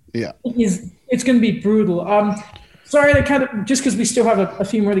years. Yeah. It's going to be brutal. Sorry to kind of, just because we still have a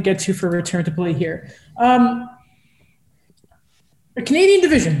few more to get to for return to play here. The Canadian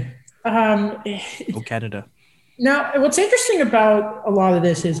division. Canada. Now, what's interesting about a lot of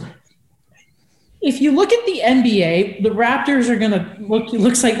this is, if you look at the NBA, the Raptors are going to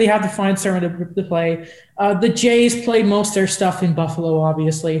looks like they have to find someone to play. The Jays play most of their stuff in Buffalo,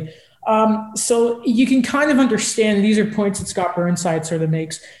 obviously. So you can kind of understand these are points that Scott Burnside sort of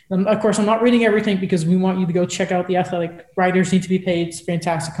makes. Of course, I'm not reading everything because we want you to go check out The Athletic. Writers need to be paid. It's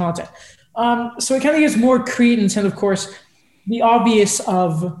fantastic content. So it kind of gives more credence and, of course, the obvious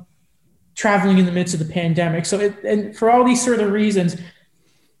of traveling in the midst of the pandemic. So and for all these sort of reasons –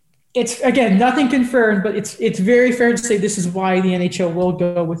 it's, again, nothing confirmed, but it's very fair to say this is why the NHL will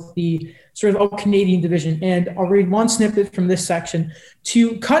go with the sort of all-Canadian division. And I'll read one snippet from this section.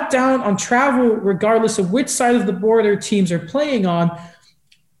 To cut down on travel, regardless of which side of the border teams are playing on,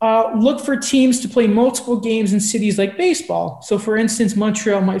 look for teams to play multiple games in cities like baseball. So, for instance,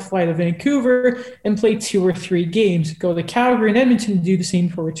 Montreal might fly to Vancouver and play 2 or 3 games. Go to Calgary and Edmonton and do the same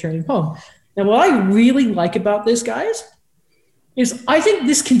before returning home. Now, what I really like about this, guys, is I think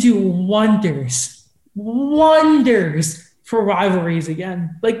this can do wonders for rivalries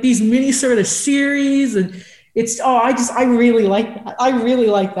again. Like these mini sort of series, and I really like that. I really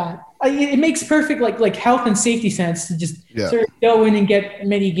like that. It makes perfect like health and safety sense to just sort of go in and get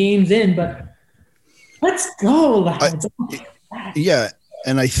many games in. But let's go, lads.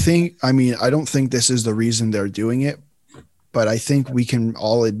 And I don't think this is the reason they're doing it, but I think we can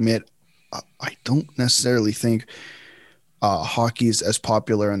all admit I don't necessarily think hockey is as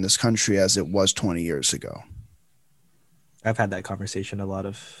popular in this country as it was 20 years ago. I've had that conversation. A lot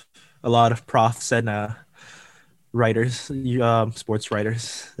of profs and writers, sports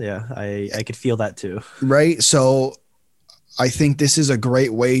writers. Yeah, I could feel that too. Right. So I think this is a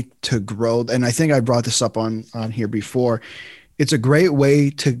great way to grow. And I think I brought this up on here before. It's a great way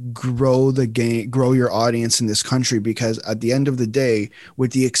to grow the game, grow your audience in this country, because at the end of the day,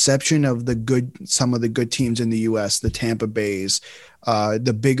 with the exception of some of the good teams in the US, the Tampa Bays,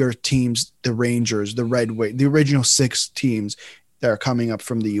 the bigger teams, the Rangers, the Red Wings, the original 6 teams that are coming up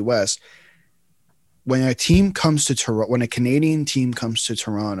from the US, when a team comes to Toronto, when a Canadian team comes to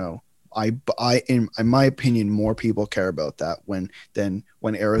Toronto, in my opinion, more people care about that than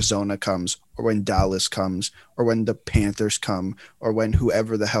when Arizona comes, or when Dallas comes, or when the Panthers come, or when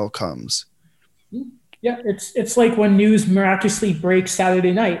whoever the hell comes. Yeah, it's like when news miraculously breaks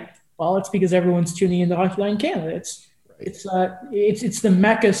Saturday night. Well, it's because everyone's tuning into Hockeyline Canada. It's the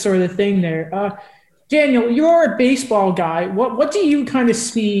Mecca sort of thing there. Daniel, you're a baseball guy. What do you kind of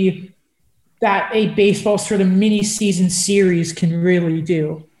see that a baseball sort of mini season series can really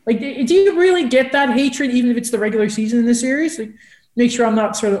do? Like, do you really get that hatred even if it's the regular season in the series? Like, make sure I'm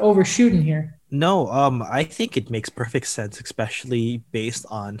not sort of overshooting here. No, I think it makes perfect sense, especially based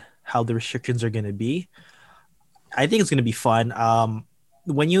on how the restrictions are going to be. I think it's going to be fun.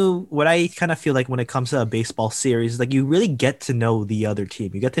 What I kind of feel like when it comes to a baseball series, like you really get to know the other team.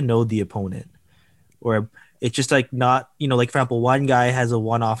 You get to know the opponent. Or it's just like not, like for example, one guy has a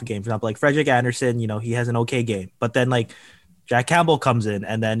one-off game. For example, like Frederick Anderson, he has an okay game. But then like Jack Campbell comes in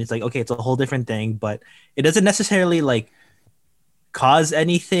and then it's like, okay, it's a whole different thing. But it doesn't necessarily like cause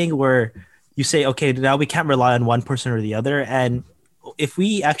anything where you say, okay, now we can't rely on one person or the other. And if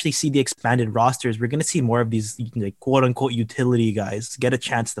we actually see the expanded rosters, we're going to see more of these like, quote unquote utility guys get a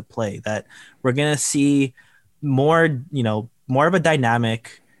chance to play. That we're going to see more of a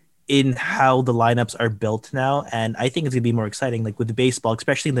dynamic in how the lineups are built now. And I think it's going to be more exciting, like with the baseball,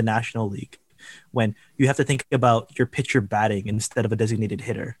 especially in the National League, when you have to think about your pitcher batting instead of a designated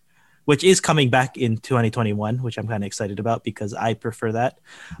hitter, which is coming back in 2021, which I'm kind of excited about because I prefer that.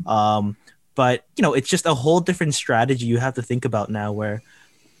 But, it's just a whole different strategy you have to think about now where,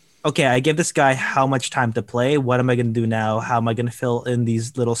 okay, I give this guy how much time to play. What am I going to do now? How am I going to fill in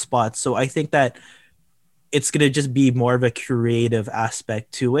these little spots? So I think that it's going to just be more of a creative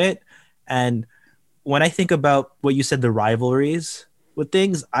aspect to it. And when I think about what you said, the rivalries with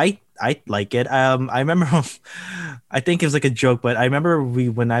things, I like it. I remember, I think it was like a joke, but I remember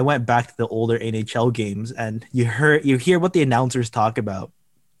when I went back to the older NHL games and you hear what the announcers talk about.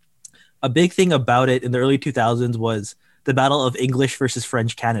 A big thing about it in the early 2000s was the battle of English versus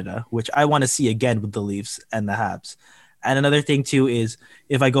French Canada, which I want to see again with the Leafs and the Habs. And another thing too is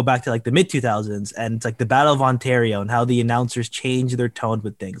if I go back to like the mid 2000s and it's like the Battle of Ontario and how the announcers change their tone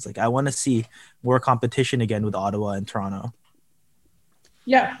with things. Like I want to see more competition again with Ottawa and Toronto.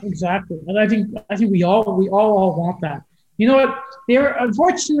 Yeah, exactly. And I think we all want that. You know what?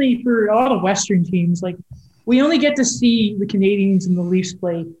 Unfortunately for a lot of Western teams, like we only get to see the Canadians and the Leafs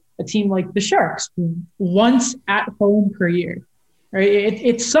play a team like the Sharks once at home per year. Right?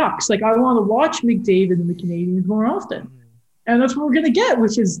 It sucks. Like I want to watch McDavid and the Canadians more often. And that's what we're going to get,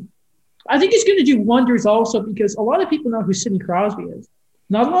 which is, I think it's going to do wonders also because a lot of people know who Sidney Crosby is.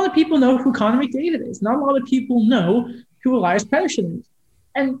 Not a lot of people know who Connor McDavid is. Not a lot of people know who Elias Pettersson is.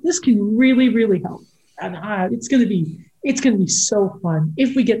 And this can really, really help. And it's going to be so fun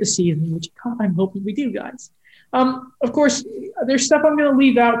if we get the season, which I'm hoping we do, guys. Of course, there's stuff I'm going to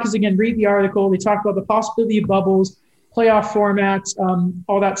leave out because, again, read the article. They talk about the possibility of bubbles, playoff formats,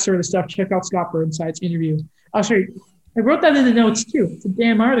 all that sort of stuff. Check out Scott Burnside's interview. Sorry, I wrote that in the notes too. It's a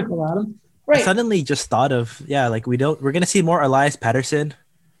damn article, Adam. Right. I suddenly just thought of, we're going to see more Elias Pettersson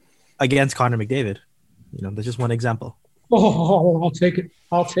against Connor McDavid. That's just one example. Oh, I'll take it.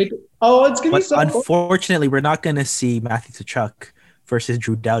 Oh, it's going to be so unfortunately, we're not going to see Matthew Tkachuk versus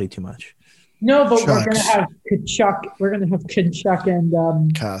Drew Doughty too much. No, but we're going to have Tkachuk. We're going to have Tkachuk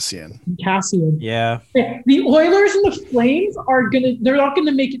and Cassian. Yeah. The Oilers and the Flames they're not going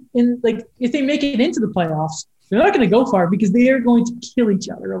to make it in, like, if they make it into the playoffs, they're not going to go far because they are going to kill each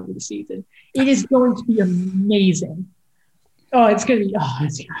other over the season. It is going to be amazing. Oh, it's going to be,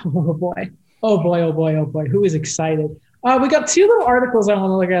 oh boy. Oh boy. Who is excited? We got two little articles I want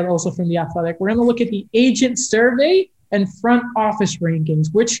to look at also from The Athletic. We're going to look at the agent survey and front office rankings.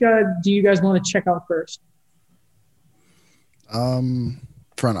 Which do you guys want to check out first?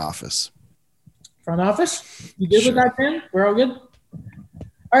 Front office. Front office? You good with that, Dan? We're all good?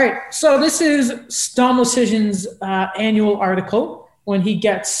 All right. So this is Dom Luszczyszyn's annual article when he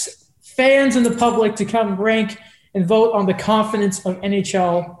gets fans and the public to come rank and vote on the confidence of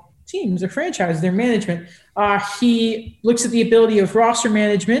NHL teams, their franchise, their management. He looks at the ability of roster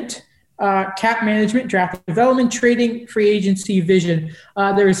management, cap management, draft development, trading, free agency, vision.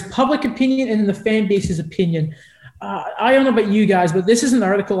 There's public opinion and the fan base's opinion. I don't know about you guys, but this is an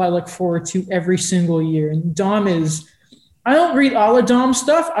article I look forward to every single year. And I don't read all of Dom's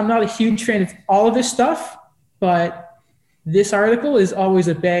stuff. I'm not a huge fan of all of his stuff, but this article is always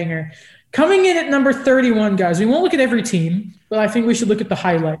a banger. Coming in at number 31, guys, we won't look at every team, but I think we should look at the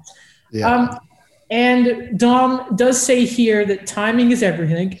highlights. Yeah. And Dom does say here that timing is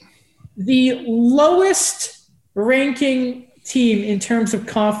everything. the lowest ranking team in terms of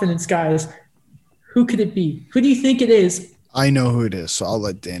confidence, guys. Who could it be? Who do you think it is? I know who it is, so I'll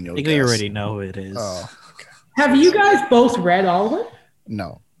let Daniel I think guess. we already know who it is. Oh, okay. Have you guys both read all of it?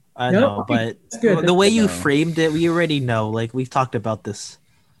 No. I No? know, Okay, but that's good. the way you No. framed it, we already know. Like, we've talked about this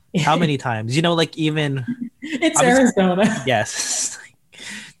how many times? You know, like, even It's obviously- Arizona. yes,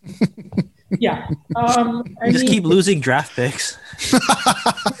 Yeah. you just keep losing draft picks.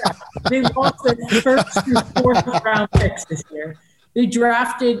 They lost their first through fourth round picks this year. They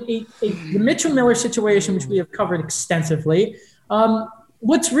drafted the Mitchell Miller situation, which we have covered extensively.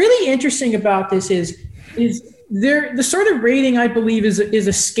 What's really interesting about this is the sort of rating, I believe, is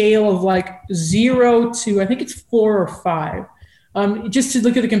a scale of like 0 to, I think it's 4 or 5. Just to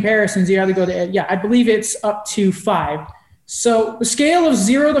look at the comparisons, you either go to, I believe it's up to 5. So the scale of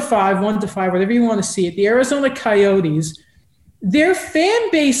 0 to 5, 1 to 5, whatever you want to see it, the Arizona Coyotes, their fan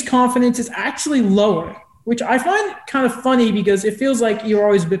base confidence is actually lower, which I find kind of funny because it feels like you're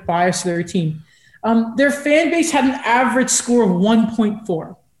always a bit biased to their team. Their fan base had an average score of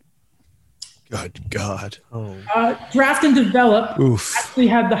 1.4. Good God. Oh, Draft and Develop Oof. actually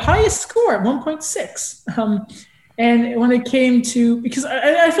had the highest score at 1.6. And when it came to, because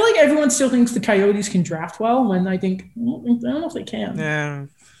I feel like everyone still thinks the Coyotes can draft well, when I think, I don't know if they can. yeah,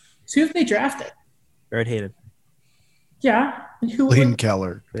 So who have they drafted? Barrett Hayden, Yeah. And who? Lane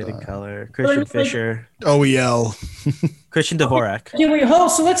Keller. Braden Keller, Christian like- Fisher, OEL. Christian Dvorak. Okay, wait,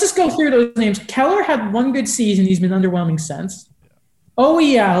 so let's just go through those names. Keller had one good season. He's been underwhelming since.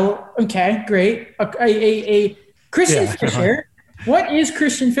 OEL, okay, great. A Christian Yeah. Fisher. What is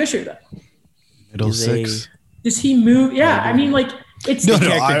Christian Fisher, though? Middle He's a- six. Does he move? Yeah, I mean, like, it's no,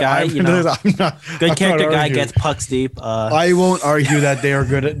 character guy, you know. I'm not, Good I'm character not guy arguing. gets pucks deep. I won't argue that they are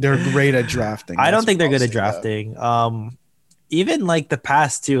good. They're great at drafting. I don't think they're I'll good at say that. drafting. Even like the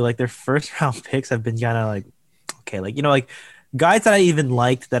past two, like their first round picks have been kind of like, okay, like, you know, like guys that I even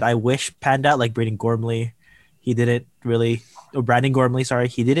liked that I wish panned out, like Braden Gormley. He didn't really, or Brandon Gormley, sorry,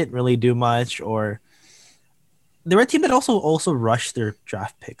 he didn't really do much. Or there were a team that also rushed their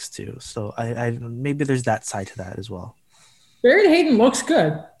draft picks too. So I maybe there's that side to that as well. Barrett Hayden looks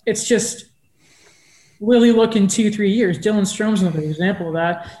good. It's just, will he look in 2-3 years? Dylan Strome's another example of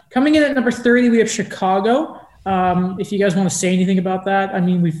that. Coming in at number 30, we have Chicago. If you guys want to say anything about that, I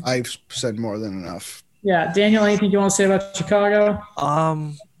mean, I've said more than enough. yeah, Daniel, anything you want to say about Chicago?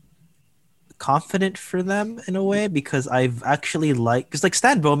 Confident for them in a way, because I've actually because like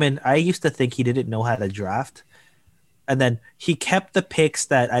Stan Bowman, I used to think he didn't know how to draft, and then he kept the picks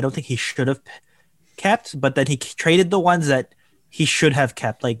that I don't think he should have kept, but then he traded the ones that he should have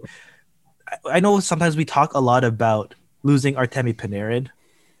kept. Like, I know sometimes we talk a lot about losing Artemi Panarin,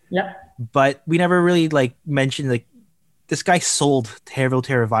 Yeah. but we never really like mentioned like this guy sold Teuvo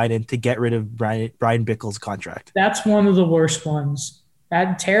Teravainen to get rid of Brian Bickle's contract. That's one of the worst ones.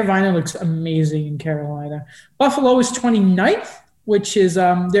 That Teravainen looks amazing in Carolina. Buffalo is 29th, which is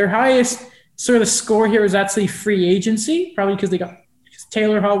their highest sort of score here is actually free agency, probably because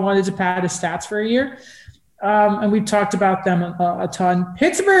Taylor Hall wanted to pad his stats for a year. And we've talked about them a ton.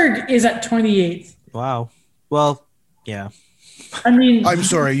 Pittsburgh is at 28th. Wow. Well, yeah. I mean, I'm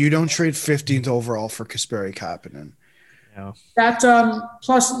sorry, you don't trade 15th overall for Kasperi Kapanen. that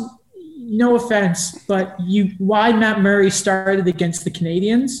plus, no offense, but why Matt Murray started against the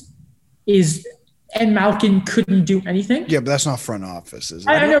Canadians and Malkin couldn't do anything. Yeah, but that's not front office, is it?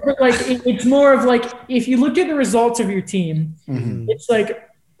 I know, but like it's more of like if you look at the results of your team, Mhm. it's like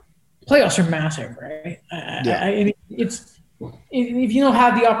playoffs are massive, right? Yeah. I mean, it's if you don't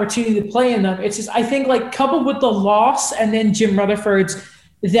have the opportunity to play in them, it's just I think like coupled with the loss and then Jim Rutherford's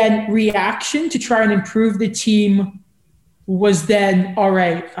then reaction to try and improve the team was then all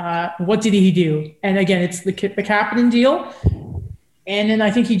right. What did he do? And again, it's the Kapanen deal. And then I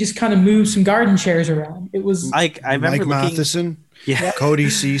think he just kind of moved some garden chairs around. It was I remember Mike looking. Matheson, Yeah. Cody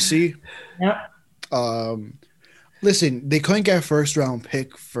Ceci. yeah. Listen, they couldn't get a first round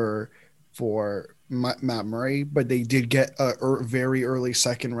pick for Matt Murray, but they did get a very early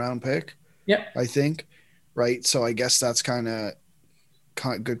second round pick. Yep. I think, right? So I guess that's kind of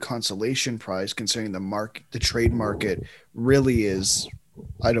good consolation prize considering the trade market really is.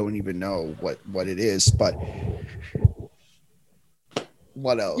 I don't even know what it is, but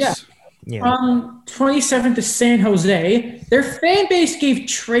what else? Yeah. Yeah. 27th to San Jose. Their fan base gave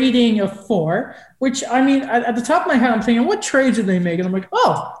trading a 4, which I mean, at the top of my head, I'm thinking, what trades did they make? And I'm like,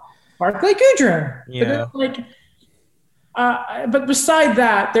 oh, Barclay Goodrow. Yeah. But then, but beside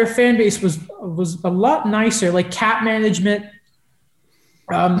that, their fan base was a lot nicer. Like cap management,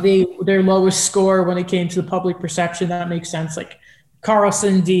 their lowest score when it came to the public perception. That makes sense. Like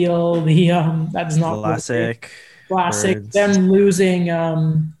Carlson deal, that does not Classic. Birds. Them losing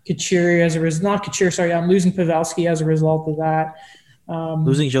Couture as a result. Not Couture, sorry. I'm losing Pavelski as a result of that.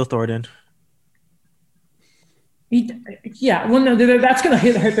 Losing Joe Thornton. No, that's going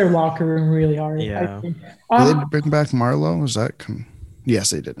to hurt their locker room really hard. Yeah. Did they bring back Marleau? Was that?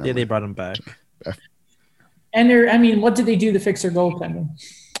 Yes, they did. Yeah, they brought him back. And what did they do to fix their goaltending?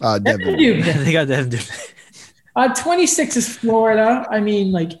 Devin. They got Devin Dubnyk. 26 is Florida.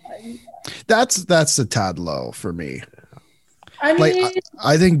 That's a tad low for me.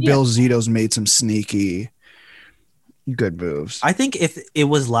 I think Bill Zito's made some sneaky good moves. I think if it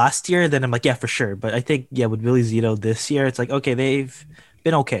was last year, then I'm like, yeah, for sure. But I think, with Billy Zito this year, it's like, okay, they've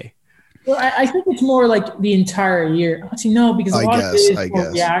been okay. Well, I think it's more like the entire year. Actually, no, because a lot of it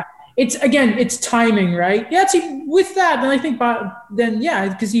is it's timing, right? Yeah, with that, then I think,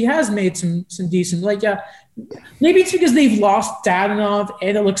 because he has made some decent, maybe it's because they've lost Dadonov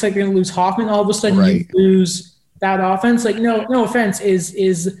and it looks like they're going to lose Hoffman. All of a sudden, you lose that offense. No offense,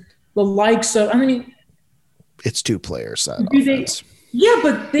 is the likes of, it's two players that offense.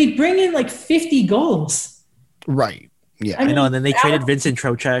 But they bring in 50 goals. Right. Yeah. I know, and then they traded Vincent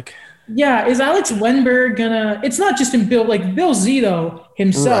Trocheck. Yeah, is Alex Wenberg gonna? It's not just in Bill Zito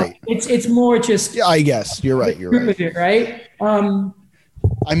himself. Right. It's more just. Yeah, I guess you're right. You're right. Right.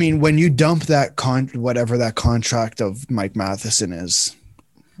 When you dump that whatever that contract of Mike Matheson is,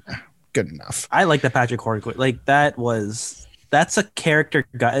 good enough. I like the Patrick Horkoff. That's a character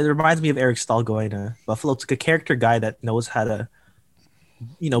guy. It reminds me of Eric Stahl going to Buffalo. It's like a character guy that knows how to,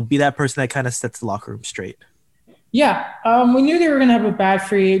 be that person that kind of sets the locker room straight. Yeah, we knew they were going to have a bad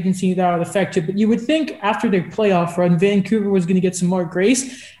free agency that would affect it, but you would think after their playoff run, Vancouver was going to get some more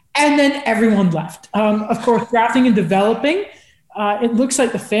grace, and then everyone left. Of course, drafting and developing, it looks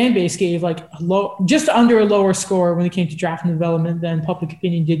like the fan base gave just under a lower score when it came to draft and development than public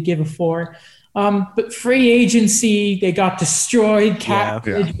opinion did give a 4. But free agency, they got destroyed.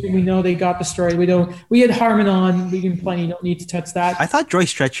 We know they got destroyed. We had Harmon on. We can plenty. Don't need to touch that. I thought Joy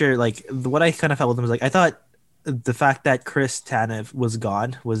Stretcher, what I kind of felt with him was I thought the fact that Chris Tanev was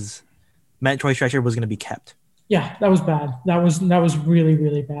gone meant Troy Stretcher was going to be kept. Yeah, that was bad. That was really,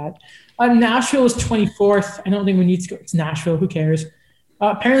 really bad. Nashville is 24th. I don't think we need to go. It's Nashville. Who cares?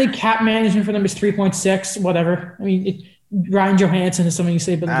 Apparently, cap management for them is 3.6. Whatever. Ryan Johansson is something you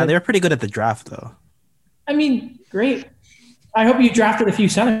say, but they were pretty good at the draft, though. Great. I hope you drafted a few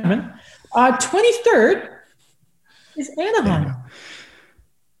centermen. 23rd is Anaheim.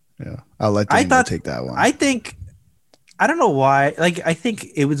 Yeah, I'll let Daniel take that one. I think, I don't know why. I think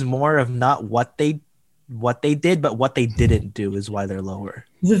it was more of not what they did, but what they didn't do is why they're lower.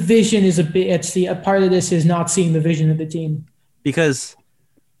 The vision is a part of this is not seeing the vision of the team. Because,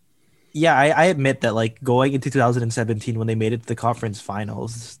 I admit that going into 2017 when they made it to the conference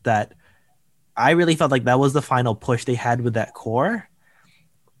finals, that I really felt like that was the final push they had with that core.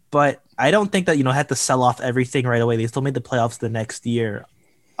 But I don't think that, had to sell off everything right away. They still made the playoffs the next year.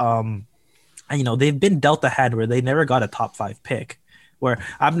 And, they've been dealt a hand where they never got a top 5 pick, where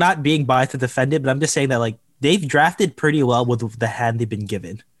I'm not being biased to defend it, but I'm just saying that they've drafted pretty well with the hand they've been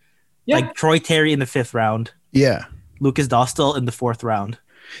given. Yeah. Troy Terry in the 5th round. Yeah. Lucas Dostal in the 4th round.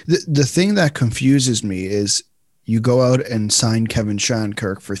 The thing that confuses me is you go out and sign Kevin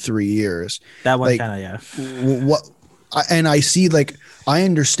Shattenkirk for 3 years. That one kind of, What? And I see, I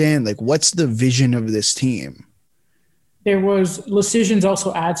understand, what's the vision of this team? There was decisions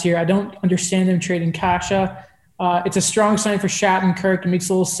also adds here. I don't understand them trading Kasha. It's a strong sign for Shattenkirk. It makes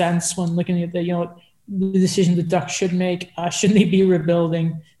a little sense when looking at the decision the Ducks should make. Shouldn't they be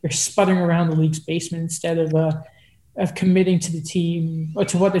rebuilding? They're sputtering around the league's basement instead of committing to the team or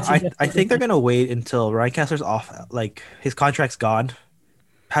to what the team. I think they're gonna wait until Ryan Kessler's off. His contract's gone.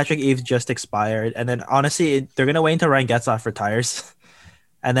 Patrick Eves just expired, and then honestly, they're gonna wait until Ryan Getzlaf retires,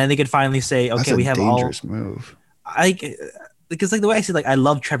 and then they can finally say, okay, we have all. Dangerous move. Because the way I see, I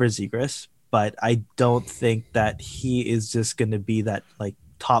love Trevor Zegras, but I don't think that he is just going to be that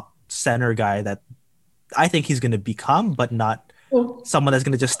top center guy that I think he's going to become, but not someone that's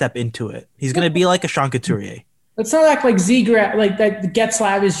going to just step into it. He's going to be like a Sean Couturier. Let's not act like Zegras, that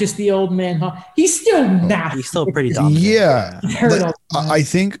Getzlaf is just the old man, huh? He's still massive. He's still pretty dominant. Yeah. I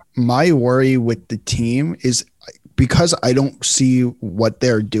think my worry with the team is because I don't see what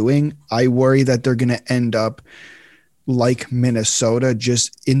they're doing, I worry that they're going to end up like Minnesota,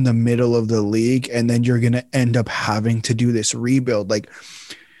 just in the middle of the league, and then you're going to end up having to do this rebuild.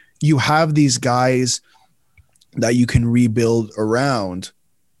 You have these guys that you can rebuild around.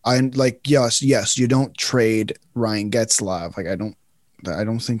 I'm yes, you don't trade Ryan Getzlaf. I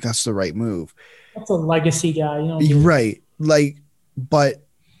don't think that's the right move. That's a legacy guy, Right. but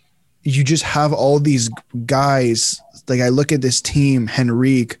you just have all these guys. Like I look at this team,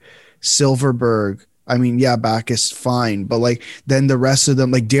 Henrique, Silverberg. I mean, yeah, Backus fine, but like then the rest of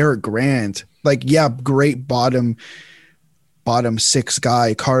them, like Derek Grant, like yeah, great bottom six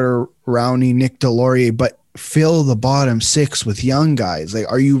guy, Carter Rowney, Nick Delorier, but fill the bottom six with young guys. Like,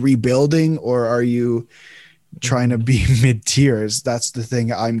 are you rebuilding or are you trying to be mid tiers? That's the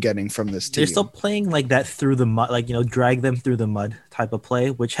thing I'm getting from this team. They're still playing like that through the mud, like, drag them through the mud type of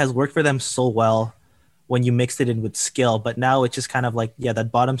play, which has worked for them so well when you mixed it in with skill. But now it's just kind of like, yeah,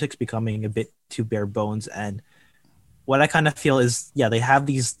 that bottom six becoming a bit too bare bones. And what I kind of feel is, yeah, they have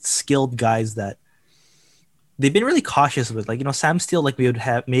these skilled guys that they've been really cautious with. Like, Sam Steele, like we would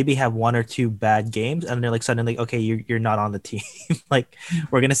maybe have one or two bad games and they're like suddenly, okay, you're not on the team. Like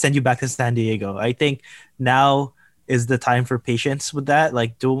we're going to send you back to San Diego. I think now is the time for patience with that.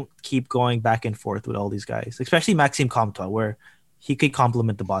 Like don't keep going back and forth with all these guys, especially Maxime Comtois, where he could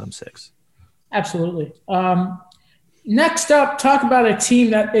complement the bottom six. Absolutely. Next up, talk about a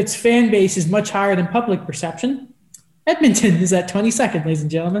team that its fan base is much higher than public perception. Edmonton is at 22nd, ladies and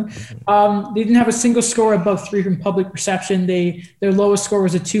gentlemen. They didn't have a single score above 3 from public perception. Their lowest score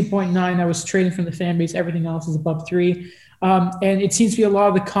was a 2.9. That was trading from the fan base. Everything else is above 3. And it seems to be a lot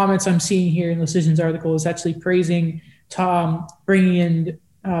of the comments I'm seeing here in the Decisions article is actually praising Tom, bringing in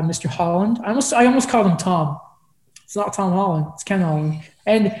Mr. Holland. I almost called him Tom. It's not Tom Holland. It's Ken Holland.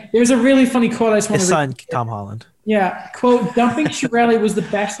 And there's a really funny quote I just want His to son, Tom Holland. Yeah, quote, dumping Chiarelli was the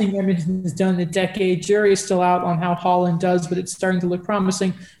best thing Edmonton has done in a decade. Jury is still out on how Holland does, but it's starting to look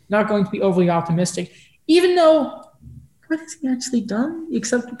promising. Not going to be overly optimistic. Even though, what has he actually done?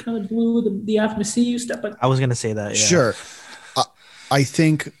 Except to kind of blew the Athanasiou stuff. But I was going to say that, yeah. Sure. I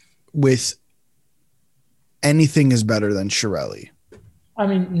think with anything is better than Chiarelli. I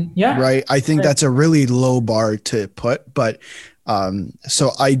mean, yeah. Right? I think that's a really low bar to put, but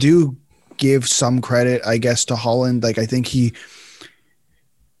so I do give some credit, I guess, to Holland. Like I think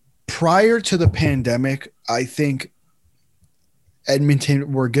prior to the pandemic, I think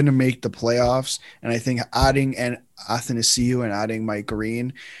Edmonton were going to make the playoffs, and I think adding an Athanasiou and adding Mike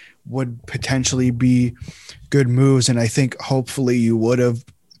Green would potentially be good moves. And I think hopefully you would have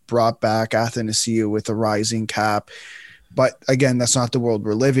brought back Athanasiou with a rising cap. But again, that's not the world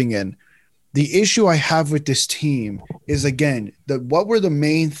we're living in. The issue I have with this team is, again, what were the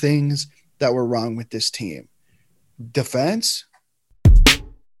main things that were wrong with this team? Defense?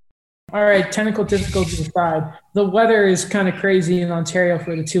 All right, technical difficulties aside, the weather is kind of crazy in Ontario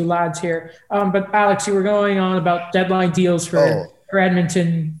for the two lads here. But Alex, you were going on about deadline deals for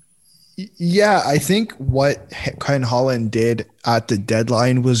Edmonton. Yeah, I think what Ken Holland did at the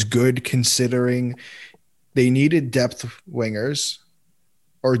deadline was good, considering they needed depth wingers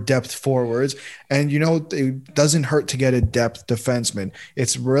or depth forwards. And, it doesn't hurt to get a depth defenseman.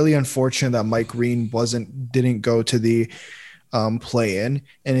 It's really unfortunate that Mike Green didn't go to the play-in.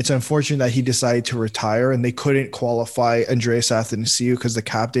 And it's unfortunate that he decided to retire and they couldn't qualify Andreas Athanasiou because the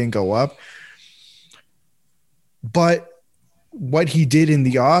cap didn't go up. But what he did in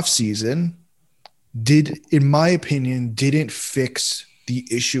the offseason in my opinion, didn't fix the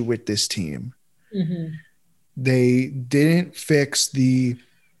issue with this team. Mm-hmm. They didn't fix the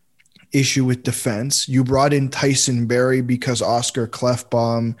issue with defense. You brought in Tyson Barrie because Oscar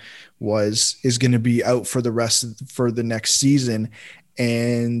Klefbom is going to be out for the next season,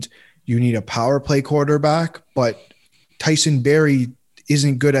 and you need a power play quarterback, but Tyson Barrie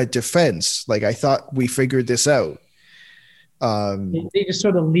isn't good at defense. Like I thought we figured this out. They just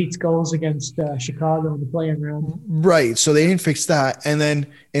sort of leaked goals against Chicago in the play-in round. Right. So they didn't fix that. And then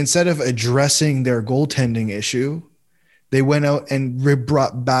instead of addressing their goaltending issue, they went out and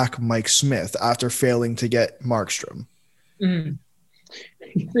brought back Mike Smith after failing to get Markstrom. Mm.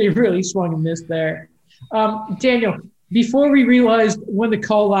 They really swung and missed there. Daniel, before we realized when the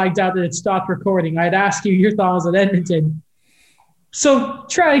call lagged out that it stopped recording, I'd ask you your thoughts on Edmonton. So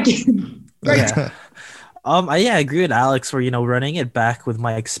try again. Right. Yeah. I agree with Alex where, running it back with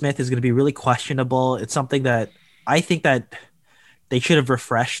Mike Smith is going to be really questionable. It's something that I think that they should have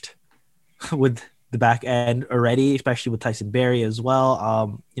refreshed with the back end already, especially with Tyson Barrie as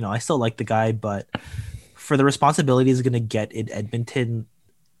well. I still like the guy, but for the responsibility he's going to get in Edmonton,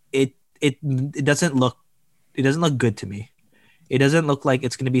 it doesn't look good to me. It doesn't look like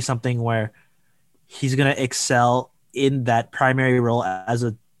it's going to be something where he's going to excel in that primary role as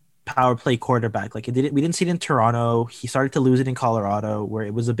a power play quarterback. Like we didn't see it in Toronto. He started to lose it in Colorado, where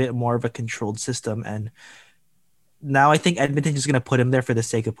it was a bit more of a controlled system. And now I think Edmonton is going to put him there for the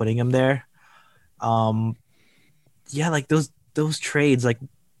sake of putting him there. Like those trades, like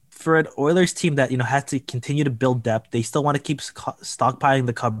for an Oilers team that has to continue to build depth, they still want to keep stockpiling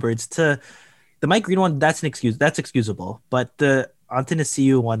the cupboards. To the Mike Green one, that's excusable. But the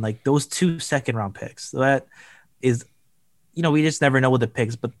Antoniciu one, like those 2 second-round picks, that is, we just never know with the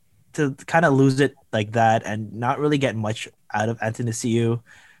picks. But to kind of lose it like that and not really get much out of Antoniciu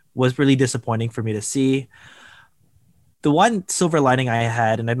was really disappointing for me to see. The one silver lining I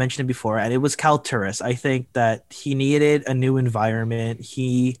had, and I mentioned it before, and it was Kyle Turris. I think that he needed a new environment.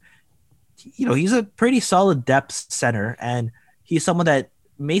 He's a pretty solid depth center, and he's someone that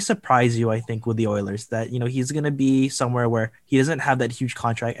may surprise you, I think, with the Oilers, that, he's going to be somewhere where he doesn't have that huge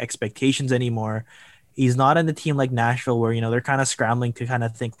contract expectations anymore. He's not in the team like Nashville where, they're kind of scrambling to kind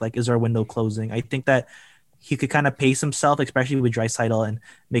of think like, is our window closing? I think that he could kind of pace himself, especially with Draisaitl and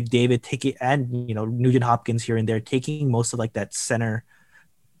McDavid taking, and Nugent Hopkins here and there taking most of like that center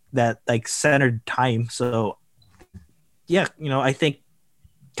time. So yeah, I think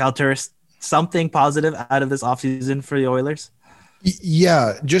Kyle Turris, something positive out of this offseason for the Oilers.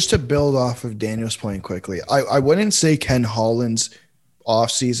 Yeah, just to build off of Daniel's point quickly, I wouldn't say Ken Holland's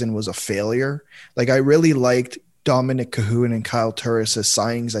offseason was a failure. Like, I really liked Dominic Cahoon and Kyle Turris as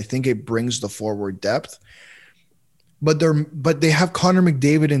signings. I think it brings the forward depth. But they have Connor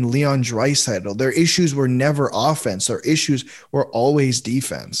McDavid and Leon Draisaitl. Their issues were never offense. Their issues were always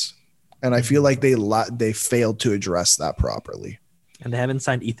defense. And I feel like they failed to address that properly. And they haven't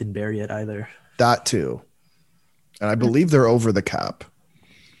signed Ethan Bear yet either. That too. And I believe they're over the cap.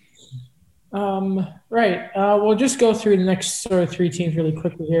 Right. We'll just go through the next sort of 3 teams really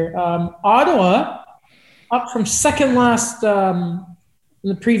quickly here. Ottawa, up from second last in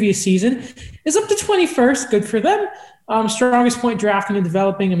the previous season, is up to 21st. Good for them. Strongest point drafting and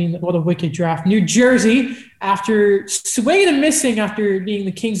developing. I mean, what a wicked draft. New Jersey, after swinging and missing after being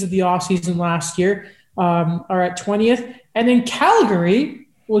the kings of the offseason last year, are at 20th. And then Calgary,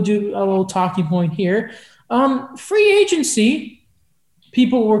 we'll do a little talking point here. Free agency,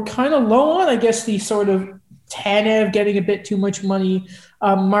 people were kind of low on, I guess, the sort of Tanev getting a bit too much money.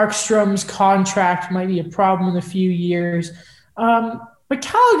 Markstrom's contract might be a problem in a few years. But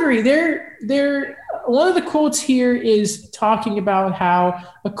Calgary, they're one of the quotes here is talking about how,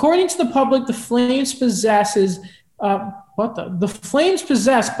 according to the public, the Flames possess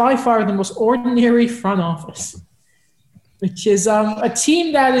by far the most ordinary front office, which is a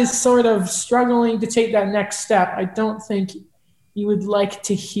team that is sort of struggling to take that next step. I don't think you would like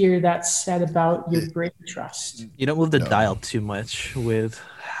to hear that said about your brain trust. You don't move the dial too much with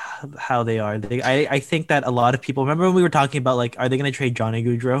how they are. I think that a lot of people remember when we were talking about, like, are they going to trade Johnny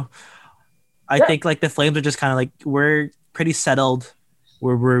Gaudreau? I think like the Flames are just kind of like, we're pretty settled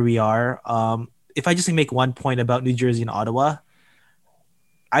where we are. If I just make one point about New Jersey and Ottawa,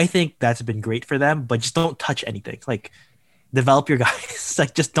 I think that's been great for them, but just don't touch anything. Like, develop your guys.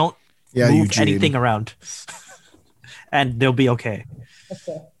 Like, just don't move anything around, and they'll be okay.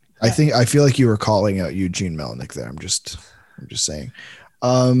 Okay. I feel like you were calling out Eugene Melnyk there. I'm just saying.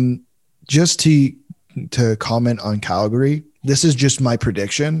 Just to comment on Calgary, this is just my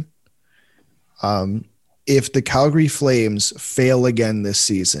prediction. If the Calgary Flames fail again this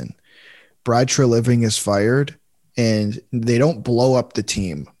season, Brad Treliving is fired, and they don't blow up the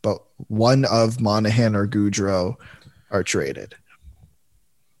team, but one of Monahan or Gaudreau are traded.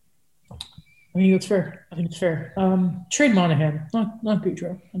 I think it's fair. Trade Monahan, not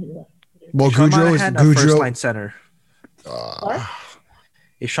Gaudreau. I'll do that. Well, Gaudreau is a first line center.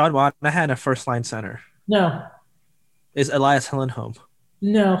 Is Sean Monahan a first line center? No. Is Elias Lindholm?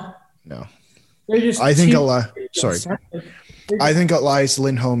 No. I think Elias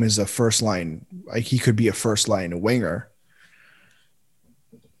Lindholm is a first line. Like, he could be a first line winger.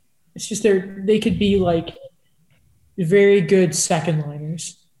 It's just they could be like very good second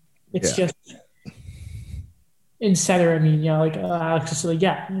liners. It's just in center. I mean, like Alex is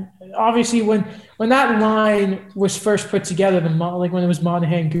obviously when that line was first put together, when it was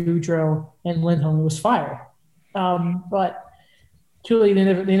Monahan, Gaudreau, and Lindholm, it was fire. But truly,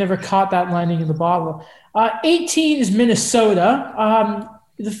 they never caught that lightning in the bottle. 18 is Minnesota.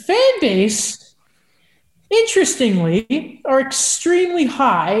 The fan base, interestingly, are extremely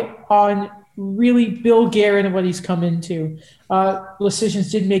high on really Bill Guerin and what he's come into.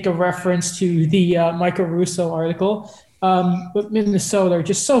 Decisions did make a reference to the Michael Russo article, but Minnesota are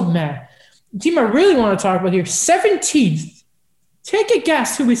just so mad. The team I really want to talk about here, 17th. Take a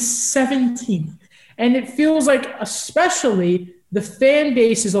guess who is 17th. And it feels like especially the fan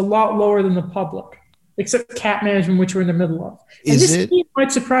base is a lot lower than the public, except cap management, which we're in the middle of. And this team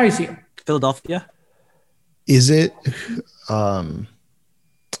might surprise you. Philadelphia? Is it?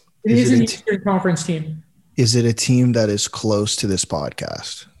 It is an Eastern Conference team. Is it a team that is close to this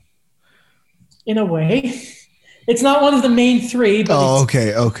podcast? in a way. It's not one of the main three, but okay.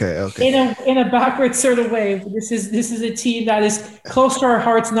 In a backward sort of way. This is a team that is close to our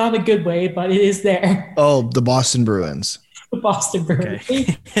hearts, not in a good way, but it is there. Oh, the Boston Bruins. The Boston Bruins.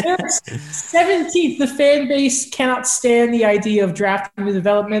 Okay. They're 17th. The fan base cannot stand the idea of drafting the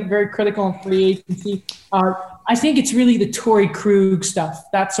development. Very critical on free agency. I think it's really the Torrey Krug stuff,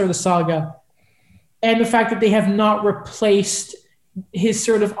 that sort of saga, and the fact that they have not replaced his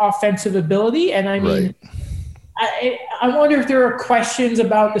sort of offensive ability. And I mean. Right. I wonder if there are questions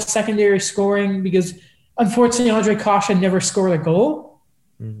about the secondary scoring because, unfortunately, Andre Kasha never scored a goal.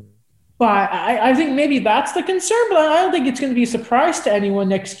 Mm-hmm. But I think maybe that's the concern. But I don't think it's going to be a surprise to anyone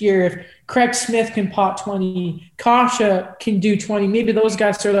next year if Craig Smith can pot 20, Kasha can do 20. Maybe those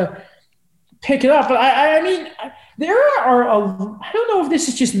guys sort of pick it up. But I mean, there are I don't know if this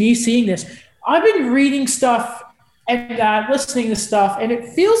is just me seeing this. I've been reading stuff and listening to stuff, and it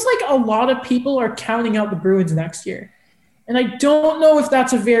feels like a lot of people are counting out the Bruins next year. And I don't know if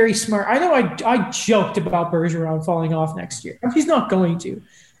that's a very smart – I know I joked about Bergeron falling off next year. He's not going to.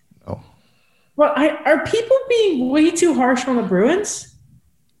 Oh. But are people being way too harsh on the Bruins?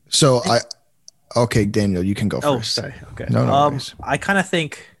 So okay, Daniel, you can go first. Oh, sorry. Okay. No, I kind of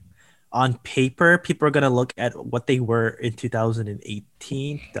think on paper, people are going to look at what they were in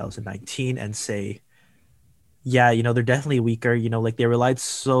 2018, 2019 and say – yeah, they're definitely weaker. Like they relied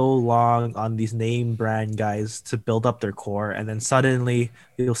so long on these name brand guys to build up their core. And then suddenly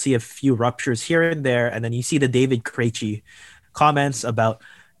you'll see a few ruptures here and there. And then you see the David Krejci comments about,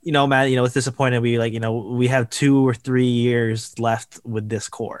 man, it's disappointing. We have 2 or 3 years left with this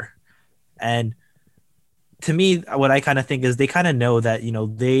core. And to me, what I kind of think is they kind of know that,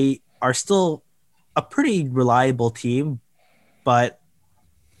 they are still a pretty reliable team, but,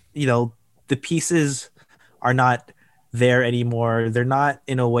 the pieces are not there anymore. They're not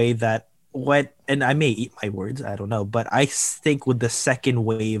in a way that and I may eat my words, I don't know, but I think with the second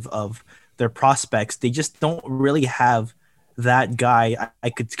wave of their prospects, they just don't really have that guy. I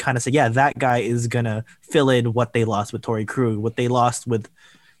could kind of say, yeah, that guy is going to fill in what they lost with Torrey Krug, what they lost with,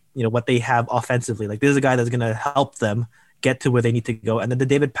 what they have offensively. Like this is a guy that's going to help them get to where they need to go. And then the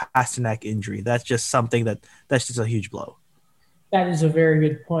David Pastrnak injury, that's just something that's just a huge blow. That is a very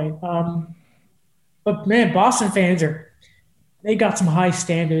good point. But, man, Boston fans they got some high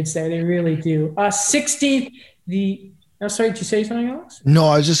standards there. They really do. 16th, sorry, did you say something else? No,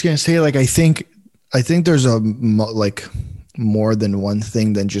 I was just going to say, I think there's more than one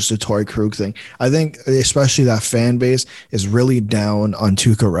thing than just a Torrey Krug thing. I think especially that fan base is really down on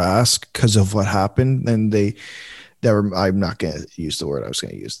Tuukka Rask because of what happened. And I'm not going to use the word I was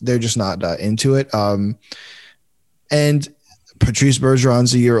going to use. They're just not into it. And Patrice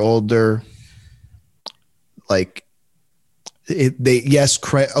Bergeron's a year older. Okay.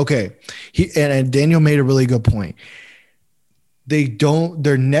 And Daniel made a really good point.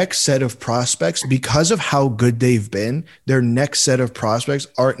 Their next set of prospects, because of how good they've been, their next set of prospects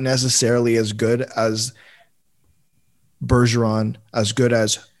aren't necessarily as good as Bergeron, as good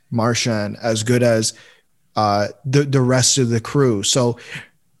as Marchand, as good as the rest of the crew. So,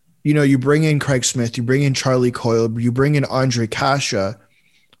 you bring in Craig Smith, you bring in Charlie Coyle, you bring in Andre Kasha.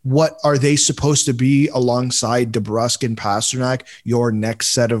 What are they supposed to be alongside DeBrusk and Pastrnak, your next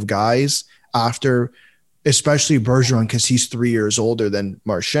set of guys after, especially Bergeron, because he's 3 years older than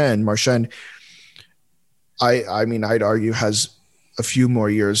Marchand. Marchand, I mean, I'd argue has a few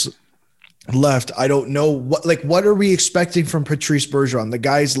more years left. I don't know what are we expecting from Patrice Bergeron? The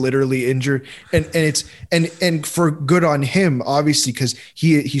guy's literally injured, and it's and for good on him, obviously, because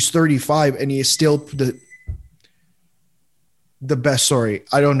he's 35 and he is still the best. Sorry,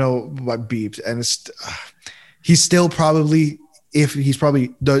 I don't know what beeps, and he's still probably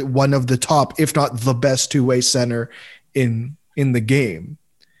the one of the top, if not the best two-way center in the game.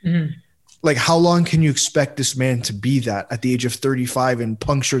 Mm-hmm. How long can you expect this man to be that at the age of 35 and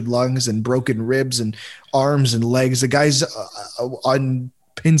punctured lungs and broken ribs and arms and legs? The guy's on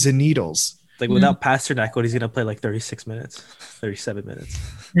pins and needles. Without Pastrnak, he's going to play 36 minutes, 37 minutes.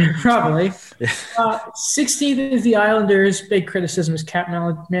 Probably. 16th is the Islanders. Big criticism is cap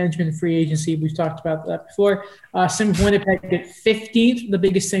management and free agency. We've talked about that before. Same with Winnipeg at 15th. The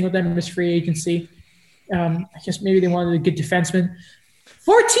biggest thing with them is free agency. I guess maybe they wanted a good defenseman.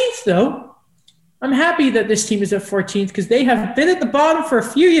 14th, though. I'm happy that this team is at 14th because they have been at the bottom for a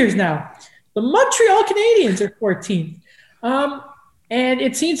few years now. The Montreal Canadiens are 14th. And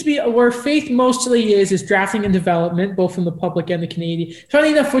it seems to be where faith mostly is drafting and development, both from the public and the Canadian.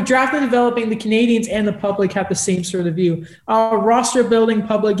 Funny enough, for drafting and developing, the Canadians and the public have the same sort of view. Roster building,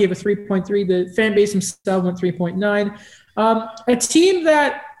 public gave a 3.3. The fan base themselves went 3.9. A team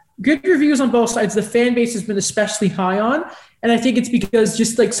that good reviews on both sides. The fan base has been especially high on, and I think it's because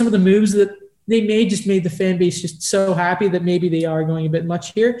just like some of the moves that they made just made the fan base just so happy that maybe they are going a bit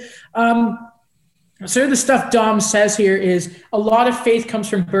much here. Sort of the stuff Dom says here is a lot of faith comes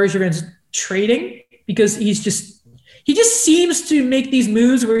from Bergevin's trading, because he just seems to make these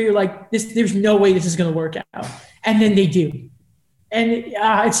moves where you're like, there's no way this is going to work out, and then they do. And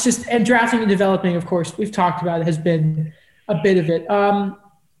it's just, and drafting and developing, of course, we've talked about it, has been a bit of it. I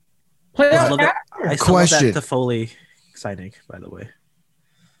still love that Toffoli signing, by the way.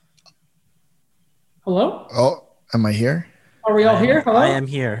 Hello? Oh, am I here? Are we all here? Hello? I am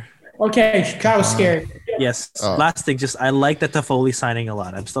here. Okay, I was scared. Yes. Last thing, just I like the Toffoli signing a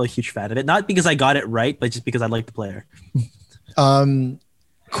lot. I'm still a huge fan of it. Not because I got it right, but just because I like the player.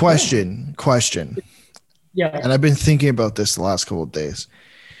 Question. Yeah. And I've been thinking about this the last couple of days.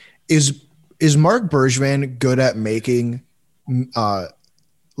 Is Marc Bergevin good at making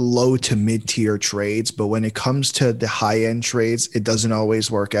low to mid tier trades, but when it comes to the high end trades, it doesn't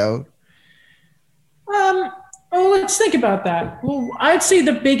always work out? Well, let's think about that. Well, I'd say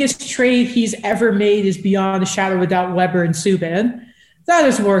the biggest trade he's ever made is beyond a shadow of a doubt Weber and Subban. That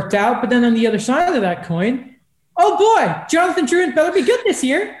has worked out, but then on the other side of that coin, oh boy, Jonathan Drouin better be good this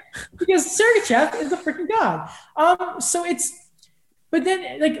year, because Sergachev is a freaking god. But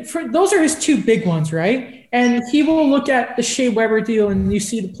then those are his two big ones, right? And he will look at the Shea Weber deal, and you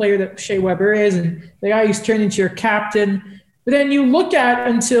see the player that Shea Weber is, and the guy who's turned into your captain. But then you look at,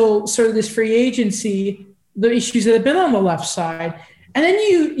 until sort of this free agency, the issues that have been on the left side. And then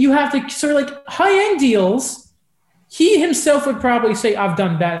you have to sort of like high-end deals. He himself would probably say, I've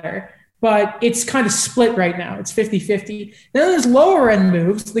done better. But it's kind of split right now. It's 50-50. Then there's lower-end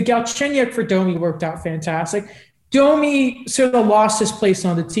moves. The Galchenyuk for Domi worked out fantastic. Domi sort of lost his place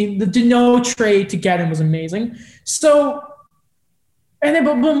on the team. The Danault trade to get him was amazing. So,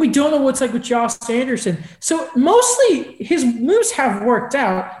 but when we don't know what's like with Josh Anderson. So mostly his moves have worked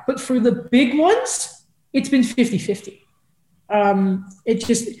out. But for the big ones, it's been 50-50. It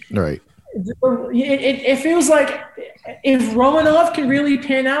just right. It feels like if Romanov can really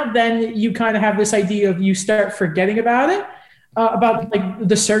pan out, then you kind of have this idea of you start forgetting about it, about like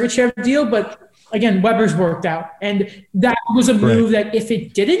the Sergachev deal. But again, Weber's worked out, and that was a move that if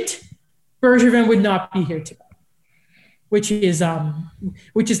it didn't, Bergevin would not be here today, which is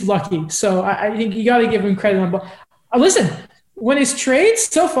lucky. So I think you got to give him credit on. But listen, when his trades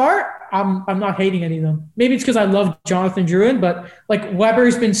so far, I'm not hating any of them. Maybe it's because I love Jonathan Drouin, but like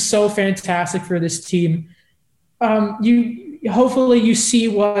Weber's been so fantastic for this team. Hopefully you see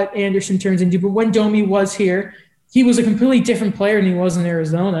what Anderson turns into. But when Domi was here, he was a completely different player than he was in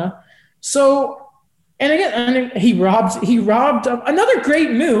Arizona. So, and again, he robbed another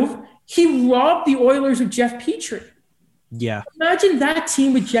great move. He robbed the Oilers of Jeff Petrie. Yeah. Imagine that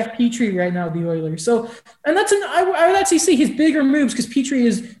team with Jeff Petrie right now, the Oilers. So, and I would actually say his bigger moves, because Petrie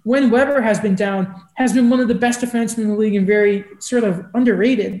is, when Weber has been down, has been one of the best defensemen in the league and very sort of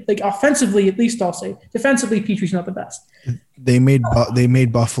underrated. Like offensively, at least I'll say. Defensively, Petrie's not the best. They made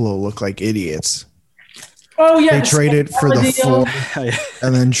Buffalo look like idiots. Oh yeah, they traded for the fourth,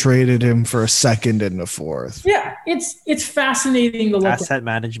 and then traded him for a second and a fourth. Yeah, it's fascinating to look at. Asset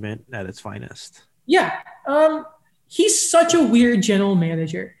management at its finest. Yeah. He's such a weird general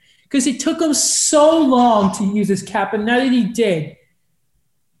manager, because it took him so long to use his cap, and now that he did.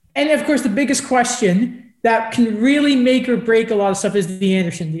 And of course, the biggest question that can really make or break a lot of stuff is the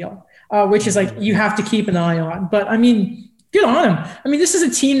Anderson deal, which is like you have to keep an eye on. But I mean, good on him. I mean, this is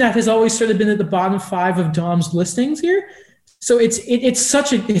a team that has always sort of been at the bottom 5 of Dom's listings here. So it's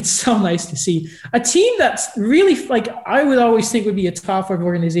so nice to see a team that's really, like, I would always think would be a top 5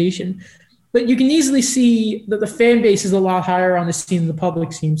 organization. But you can easily see that the fan base is a lot higher on this team than the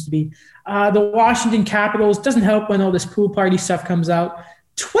public seems to be. The Washington Capitals, doesn't help when all this pool party stuff comes out.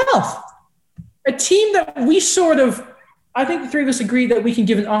 12th, a team that we sort of, I think the three of us agree that we can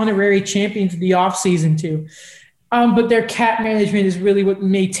give an honorary champion to the offseason to. But their cap management is really what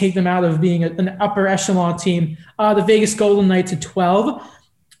may take them out of being an upper echelon team. The Vegas Golden Knights at 12.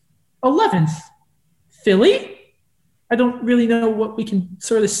 11th, Philly. I don't really know what we can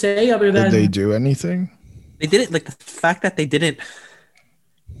sort of say other than... Did they do anything? They didn't, like the fact that they didn't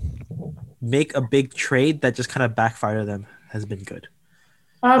make a big trade that just kind of backfired them has been good.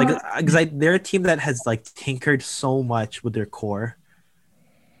 Because they're a team that has like tinkered so much with their core,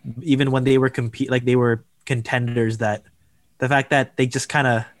 even when they were they were contenders. That the fact that they just kind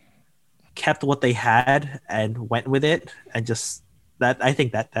of kept what they had and went with it, and just that, I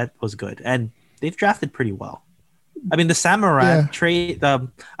think that was good, and they've drafted pretty well. I mean, the Samurai trade at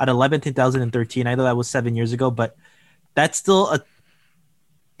 11th in 2013, I know that was 7 years ago, but that's still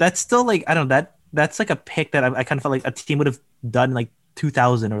that's still like I don't know that's like a pick that I kind of felt like a team would have done like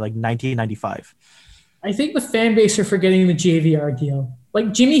 2000 or like 1995. I think the fan base are forgetting the JVR deal.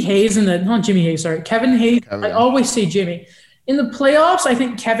 Like Jimmy Hayes not Jimmy Hayes, sorry, Kevin Hayes. Kevin. I always say Jimmy. In the playoffs, I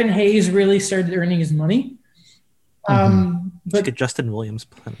think Kevin Hayes really started earning his money. It's like a Justin Williams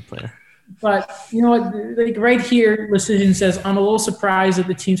player. But you know what? Like right here, Decision says, I'm a little surprised at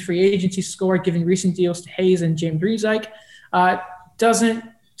the team's free agency score given recent deals to Hayes and James Rezaik.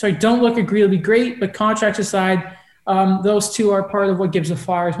 Don't look agreeably great, but contracts aside, those two are part of what gives the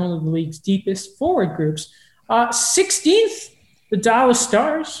Flyers one of the league's deepest forward groups. 16th, the Dallas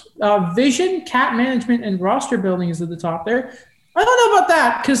Stars. Vision, cap management, and roster building is at the top there. I don't know about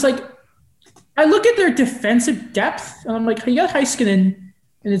that because, like, I look at their defensive depth, and I'm like, you got Heiskanen,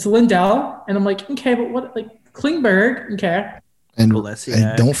 and it's Lindell, and I'm like, okay, but what, like, Klingberg, okay. And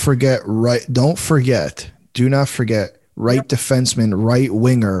don't forget, do not forget, right defenseman, right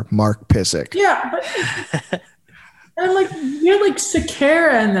winger, Mark Pysyk. Yeah, but and like you're like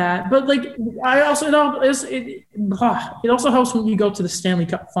Sekera and that, but like I also it also helps when you go to the Stanley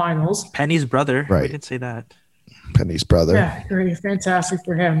Cup Finals. Penny's brother, right? We didn't say that. Penny's brother. Yeah, great, fantastic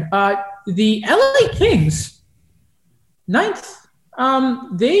for him. The LA Kings, 9th.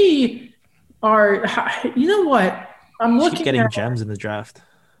 They are. You know what? I'm looking getting at gems in the draft.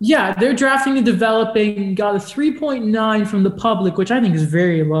 Yeah, they're drafting and developing. Got a 3.9 from the public, which I think is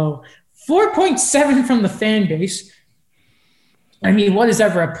very low. 4.7 from the fan base. I mean, what is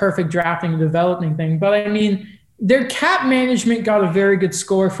ever a perfect drafting and developing thing? But I mean, their cap management got a very good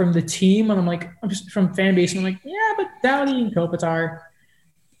score from the team. And I'm like, from fan base. And I'm like, yeah, but Doughty and Kopitar.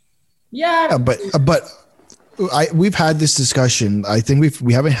 Yeah. But we've had this discussion. I think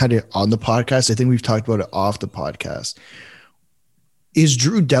we haven't had it on the podcast. I think we've talked about it off the podcast. Is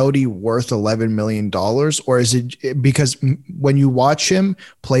Drew Doughty worth $11 million, or is it because when you watch him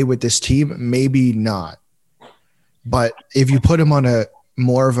play with this team, maybe not? But if you put him on a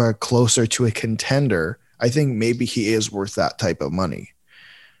more of a closer to a contender, I think maybe he is worth that type of money.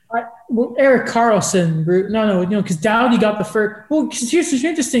 Erik Karlsson, because Doughty got the first. Well, because here's what's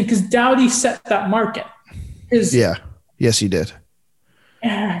interesting, because Doughty set that market. Yeah, yes, he did.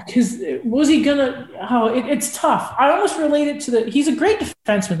 Yeah, because was he gonna? It's tough. I almost relate it to he's a great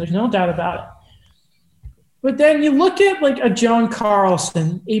defenseman. There's no doubt about it. But then you look at like a John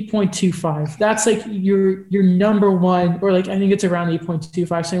Carlson, 8.25. That's like your number one, or like I think it's around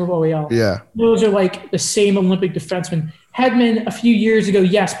 8.25. Same with OEL. Yeah, those are like the same Olympic defenseman. Hedman a few years ago,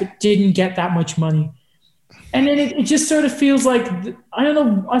 yes, but didn't get that much money. And then it just sort of feels like I don't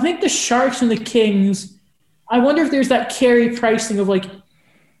know. I think the Sharks and the Kings. I wonder if there's that Carey pricing of like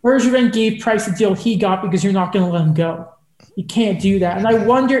Bergevin gave Price the deal he got because you're not going to let him go. You can't do that. And I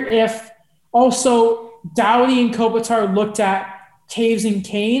wonder if also Doughty and Kopitar looked at Taves and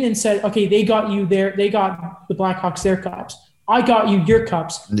Kane and said, okay, they got you there. They got the Blackhawks their cups. I got you your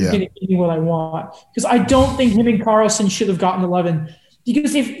cups. Yeah. You're going to give me what I want. Because I don't think him and Carlson should have gotten 11.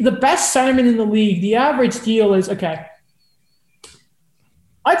 Because if the best centerman in the league, the average deal is, okay,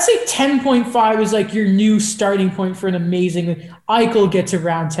 I'd say 10.5 is like your new starting point for an amazing. Eichel gets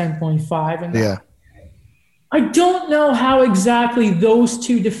around 10.5. And yeah. I don't know how exactly those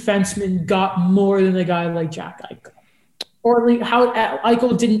two defensemen got more than a guy like Jack Eichel. Or like how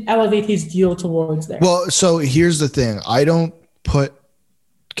Eichel didn't elevate his deal towards there. Well, so here's the thing. I think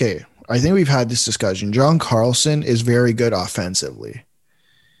we've had this discussion. John Carlson is very good offensively.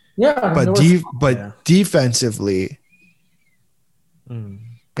 Yeah. But defensively,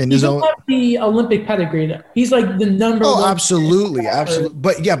 in his own, have the Olympic pedigree there. He's like the number one. Oh, absolutely.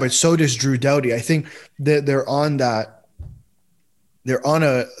 But so does Drew Doughty. I think that they're on that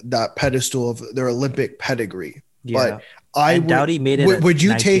pedestal of their Olympic pedigree. Yeah. But Doughty made it. Would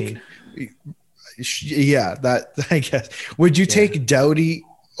you take? Yeah, that I guess. Would you take Doughty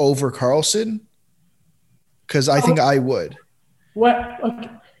over Carlson? Because I think I would. What? Okay.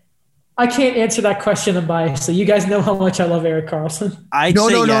 I can't answer that question unbiasedly. You guys know how much I love Erik Karlsson.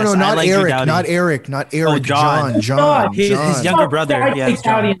 No, not Eric. Oh, John. His younger brother.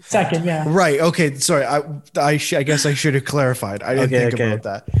 Doughty in second. Yeah. Right. Okay. Sorry. I guess I should have clarified. I didn't think about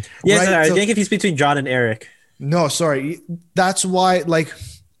that. Yes, right? I think if he's between John and Eric. No, sorry. That's why. Like,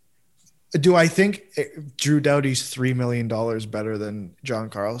 do I think Drew Doughty's $3 million better than John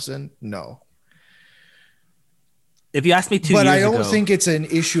Carlson? No. If you asked me 2 years ago. But I don't think it's an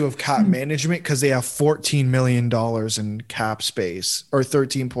issue of cap management because they have $14 million in cap space or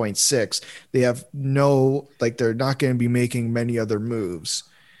 13.6. They have they're not going to be making many other moves.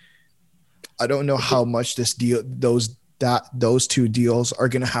 I don't know how much this deal, those two deals are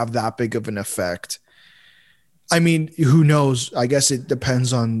going to have that big of an effect. I mean, who knows? I guess it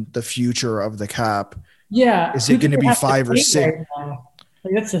depends on the future of the cap. Yeah. Is it going to be 5 or 6? Right now?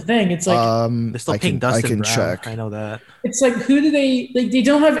 Like, that's the thing. It's like They're still paying Dustin Brown. check. I know that. it's like who do they like? They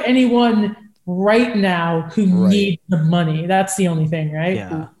don't have anyone right now who need the money. That's the only thing, right?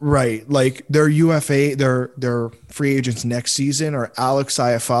 Yeah. Right. Like their UFA, their free agents next season are Alex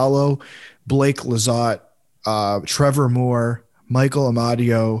Iafallo, Blake Lizotte, Trevor Moore, Michael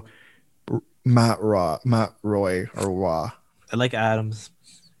Amadio, Matt Roy. I like Adams.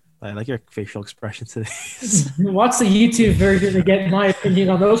 I like your facial expression today. Watch the YouTube version to get my opinion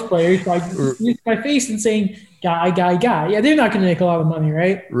on those players. Like use my face and saying guy. Yeah, they're not going to make a lot of money,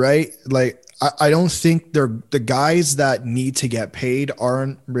 right? Right. Like I don't think they're the guys that need to get paid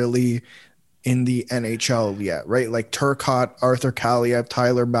aren't really in the NHL yet, right? Like Turcotte, Arthur Kaliev,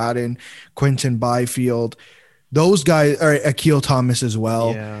 Tyler Madden, Quinton Byfield. Those guys are Akil Thomas as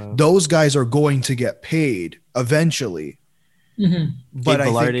well. Yeah. Those guys are going to get paid eventually. Mm-hmm. But Gabe I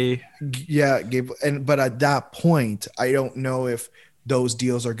Velarde. think, but at that point, I don't know if those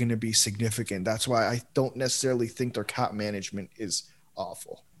deals are going to be significant. That's why I don't necessarily think their cap management is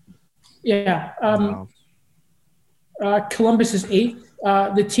awful. Yeah. Wow. Columbus is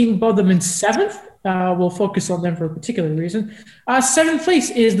 8th. The team above them in 7th. We'll focus on them for a particular reason. 7th place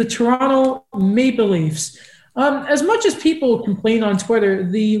is the Toronto Maple Leafs. As much as people complain on Twitter,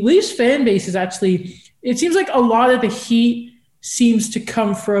 the Leafs fan base is actually, it seems like a lot of the heat seems to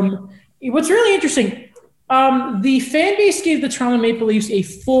come from what's really interesting. The fan base gave the Toronto Maple Leafs a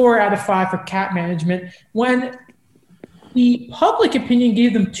 4 out of 5 for cap management when the public opinion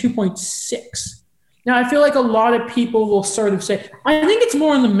gave them 2.6. Now, I feel like a lot of people will sort of say, I think it's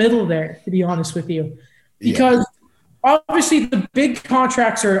more in the middle there, to be honest with you, because obviously the big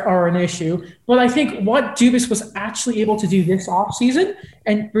contracts are an issue, but I think what Dubas was actually able to do this offseason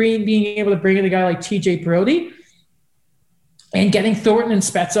and being able to bring in a guy like TJ Brody and getting Thornton and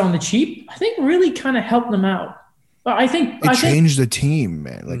Spezza on the cheap, I think really kind of helped them out. But I think it changed the team,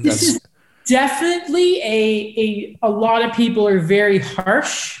 man. Like this is definitely a lot of people are very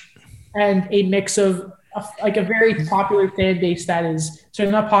harsh and a mix of like a very popular fan base that is sort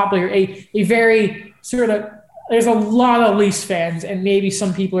of not popular, a very sort of, there's a lot of Leafs fans and maybe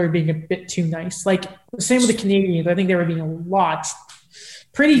some people are being a bit too nice. Like the same with the Canadians. I think they were being a lot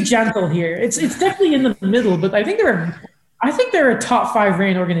pretty gentle here. It's definitely in the middle, but I think they're a top 5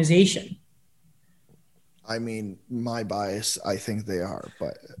 ranked organization. I mean, my bias, I think they are,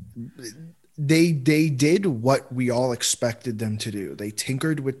 but they did what we all expected them to do. They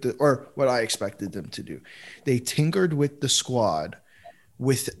tinkered with or what I expected them to do. They tinkered with the squad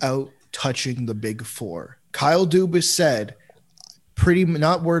without touching the big 4. Kyle Dubas said,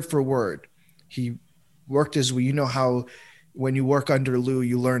 not word for word, he worked as you know how when you work under Lou,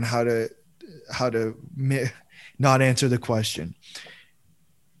 you learn how to not answer the question.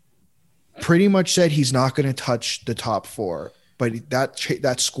 Pretty much said he's not going to touch the top 4, but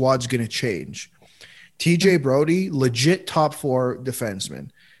that squad's going to change. TJ Brody, legit top 4 defenseman.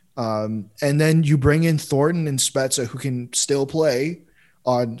 And then you bring in Thornton and Spezza, who can still play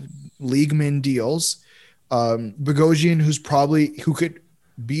on league min deals. Bogosian, who could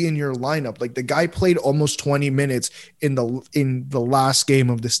be in your lineup. Like the guy played almost 20 minutes in the last game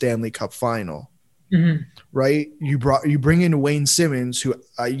of the Stanley Cup final. Mm-hmm. Right? You bring in Wayne Simmons, who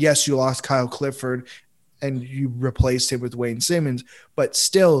yes, you lost Kyle Clifford and you replaced him with Wayne Simmons, but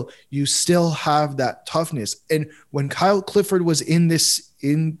still you have that toughness. And when Kyle Clifford was in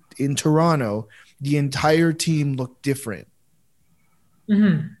Toronto, the entire team looked different.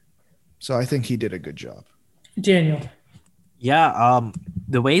 Mm-hmm. So I think he did a good job. Daniel. Yeah,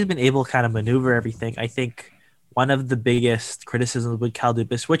 the way he's been able to kind of maneuver everything, I think one of the biggest criticisms with Cal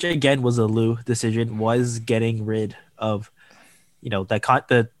Dubas, which again was a Lou decision, was getting rid of,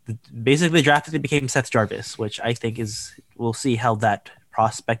 basically the draft that became Seth Jarvis, which I think we'll see how that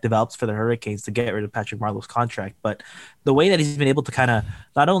prospect develops for the Hurricanes to get rid of Patrick Marleau's contract. But the way that he's been able to kind of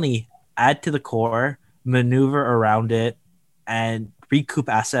not only add to the core, maneuver around it, and recoup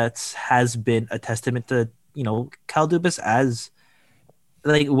assets has been a testament to, Cal Dubas as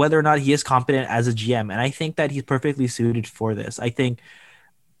like whether or not he is competent as a GM. And I think that he's perfectly suited for this. I think,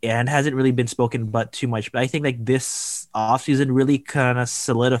 and hasn't really been spoken about too much, but I think like this offseason really kind of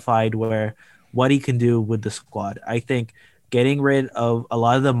solidified what he can do with the squad. I think getting rid of a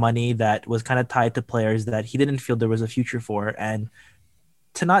lot of the money that was kind of tied to players that he didn't feel there was a future for, and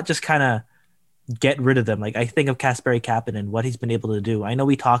to not just kind of get rid of them. Like I think of Kasperi Kapanen, what he's been able to do. I know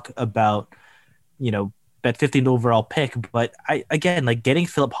we talk about, bet 15th overall pick. But again, like getting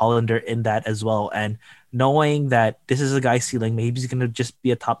Philip Hollander in that as well, and knowing that this is a guy ceiling, maybe he's going to just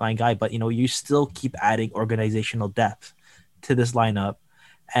be a top 9 guy, but you still keep adding organizational depth to this lineup.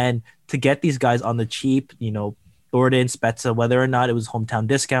 And to get these guys on the cheap, Thornton, Spezza, whether or not it was hometown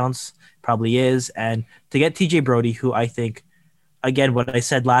discounts, probably is. And to get TJ Brody, who I think, again, what I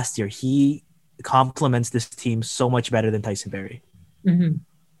said last year, he complements this team so much better than Tyson Barrie.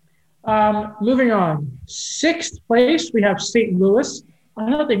 Mm-hmm. Moving on. 6th place, we have St. Louis. I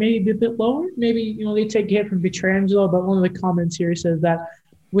thought they may be a bit lower. Maybe, they take a hit from Pietrangelo, but one of the comments here says that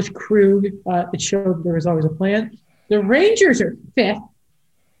with Krug, it showed there was always a plan. The Rangers are 5th.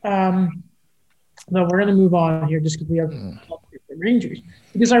 No, we're going to move on here just because we have the Rangers.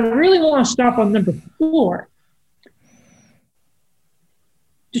 Because I really want to stop on number 4.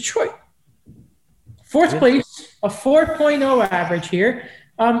 Detroit. 4th place, a 4.0 average here.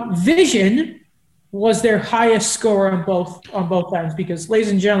 Vision was their highest score on both ends because,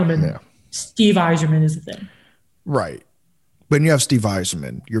 ladies and gentlemen, Steve Yzerman is the thing. Right. When you have Steve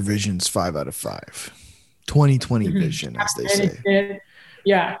Yzerman, your vision's 5 out of 5. 2020 vision, as they say.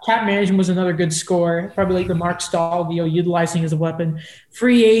 Yeah, cap management was another good score. Probably like the Mark Stahl deal, utilizing as a weapon.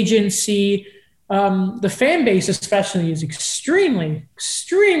 Free agency. The fan base especially is extremely,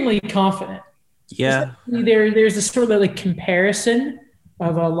 extremely confident. Yeah. There's this sort of like comparison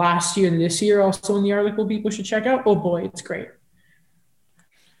of last year to this year also in the article people should check out. Oh, boy, it's great.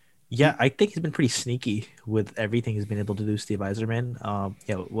 Yeah, I think he's been pretty sneaky with everything he's been able to do, Steve Yzerman.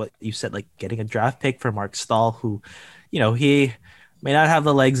 What you said, like getting a draft pick for Mark Stahl, who, he may not have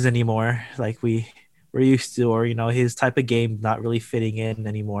the legs anymore like we were used to, or, his type of game not really fitting in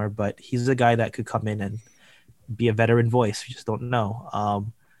anymore, but he's a guy that could come in and be a veteran voice. We just don't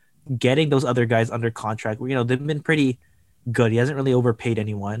know. Getting those other guys under contract, they've been pretty good. He hasn't really overpaid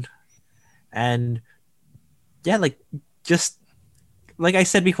anyone. And yeah, just like I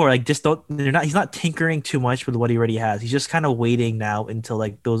said before, he's not tinkering too much with what he already has. He's just kind of waiting now until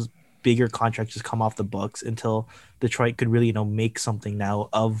those bigger contracts just come off the books, until Detroit could really, make something now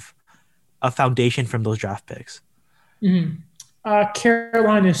of a foundation from those draft picks. Mm-hmm.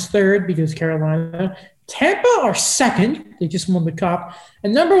 Carolina's 3rd because Carolina. Tampa are 2nd. They just won the cup.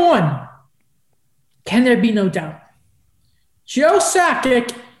 And number 1, can there be no doubt? Joe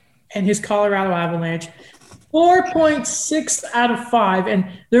Sakic and his Colorado Avalanche, 4.6 out of 5.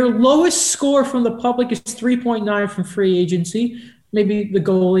 And their lowest score from the public is 3.9 from free agency. Maybe the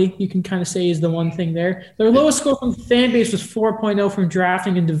goalie, you can kind of say, is the one thing there. Their lowest score from the fan base was 4.0 from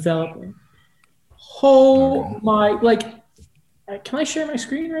drafting and developing. Oh, my. Can I share my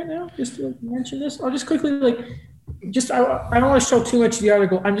screen right now just to mention this? I'll just quickly, I don't want to show too much of the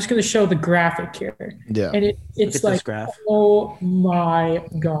article. I'm just going to show the graphic here. Yeah. And it's like, oh, my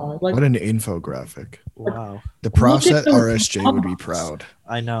God. What an infographic. Wow. The Process RSJ would be proud.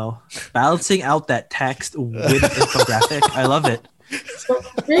 I know. Balancing out that text with infographic. I love it. So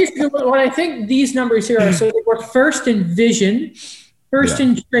basically, what I think these numbers here are, so they were 1st in vision, 1st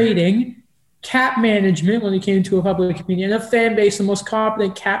in trading, cap management when it came to a public opinion, and a fan base, the most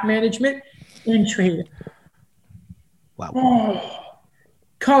competent cap management, and trading. Wow. Oh,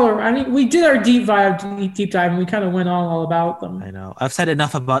 color. We did our deep dive, and we kind of went on all about them. I know. I've said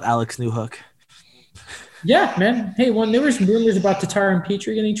enough about Alex Newhook. Yeah, man. Hey, when there was rumors about Tatar and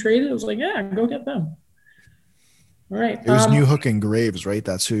Petrie getting traded, I was like, yeah, go get them. All right. It was Newhook and Graves, right?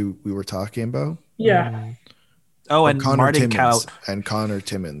 That's who we were talking about? Yeah. Oh, and Martin Kaut. And Connor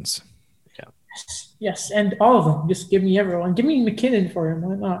Timmins. Yeah. Yes, and all of them. Just give me everyone. Give me McKinnon for him.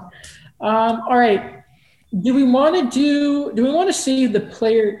 Why not? All right. Do we want to see the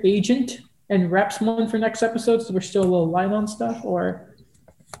player agent and reps one for next episode so we're still a little light on stuff? Or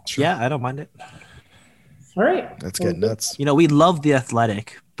sure. Yeah, I don't mind it. All right. Let's get nuts. We love The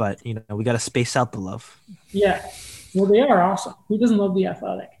Athletic, but, we got to space out the love. Yeah. Well, they are awesome. Who doesn't love The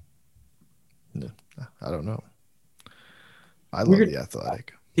Athletic? No, I don't know. I love The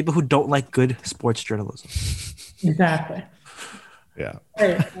Athletic. People who don't like good sports journalism. Exactly. Yeah.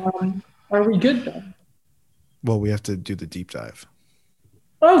 Hey, are we good then? Well, we have to do the deep dive.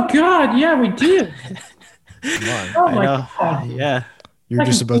 Oh, God. Yeah, we do. Come on. Oh, my God. Yeah. You're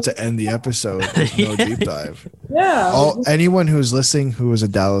just about to end the episode with no deep dive. Yeah. Anyone who's listening who is a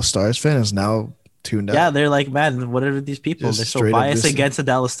Dallas Stars fan is now tuned out. Yeah, they're like, man, what are these people? Just they're so biased against the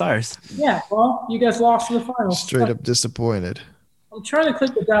Dallas Stars. Yeah, well, you guys lost in the finals. Straight up disappointed. I'm trying to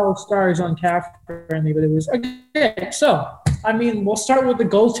click the Dallas Stars on cap friendly, but it was okay. So, we'll start with the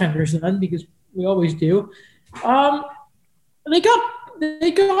goaltenders then, because we always do. They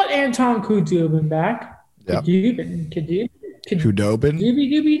got Anton Khudobin back. Yep. Khudobin. Khudobin.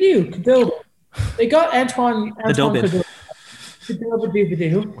 Khudobin. They got Antoine Khudobin.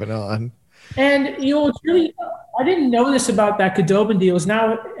 Khudobin. Went on. And it's really, I didn't know this about that Khudobin deal. Is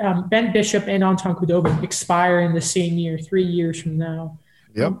now Ben Bishop and Antoine Khudobin expire in the same year, 3 years from now.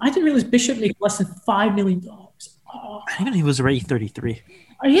 Yep. I didn't realize Bishop makes less than $5 million. Oh. I think he was already 33.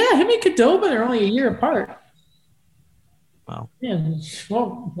 Yeah, him and Khudobin are only a year apart. Wow. Yeah.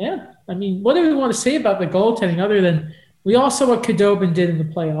 Well, yeah. I mean, what do we want to say about the goaltending other than we all saw what Khudobin did in the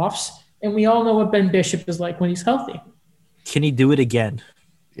playoffs, and we all know what Ben Bishop is like when he's healthy. Can he do it again?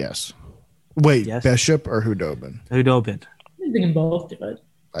 Yes. Wait, Yes. Bishop or Khudobin? Khudobin. I think they can both do it.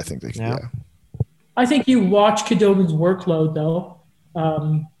 I think they can. Yeah. Yeah. I think you watch Khudobin's workload, though.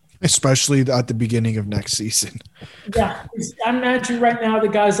 Especially at the beginning of next season. Yeah. I imagine right now the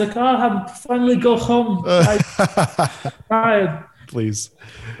guy's like, oh, I'll finally go home. Please.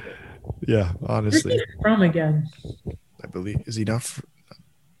 Yeah, honestly. Where's he from again? I believe. Is he not?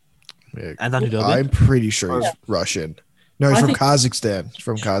 Yeah, Anton Khudobin? I'm pretty sure he's Russian. No, he's I from think- Kazakhstan. He's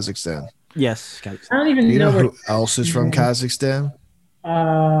from Kazakhstan. Yes. I don't even Do you know where. who else is from Kazakhstan?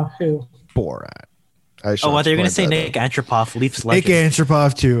 Who? Borat. Oh, what they're going to say Nick Nick Antropov, Leafs Nick legend.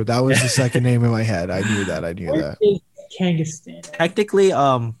 Antropov too. That was the second name in my head. I knew that. Where is Kangastan? Technically,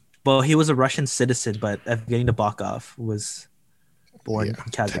 well, he was a Russian citizen, but Evgeny Nabokov was born in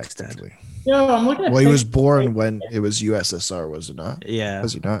Kazakhstan. technically. Yo, I'm looking at. Well, he was pictures. born when it was USSR, was it not? Yeah.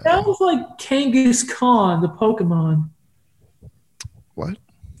 Was he not? Sounds like Kangas Khan, the Pokemon. What?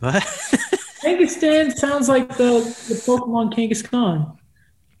 What? Kangastan sounds like the Pokemon Kangaskhan.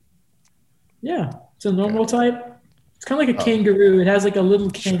 Yeah, it's a normal type. It's kind of like a kangaroo. It has like a little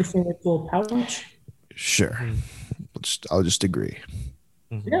Kangaskhan like little pouch. Sure. I'll just agree.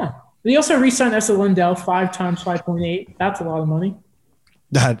 Yeah. They also re-signed Esa Lindell 5 times 5.8. That's a lot of money.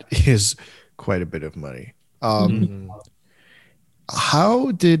 That is quite a bit of money. How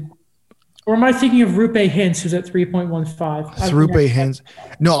did Or am I thinking of Rupe Hintz, who's at 3.15? Rupe Hintz?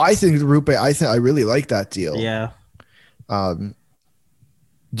 No, I think Rupe. I really like that deal. Yeah.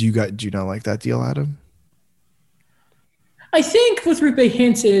 Do you not like that deal, Adam? I think with Rupe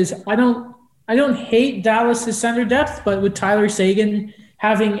Hintz is I don't hate Dallas' center depth, but with Tyler Seguin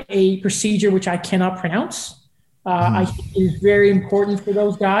having a procedure which I cannot pronounce, I think is very important for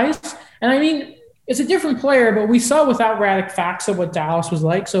those guys. And I mean, it's a different player, but we saw without Radek Faksa what Dallas was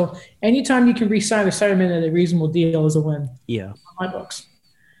like. So anytime you can re-sign a centerman at a reasonable deal is a win. Yeah. On my books.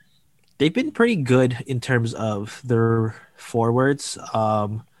 They've been pretty good in terms of their forwards.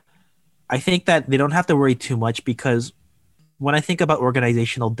 I think that they don't have to worry too much because when I think about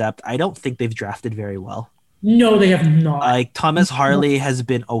organizational depth, I don't think they've drafted very well. No, they have not. Like Thomas Harley has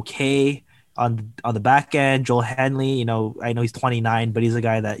been okay on the back end. Joel Hanley, I know he's 29, but he's a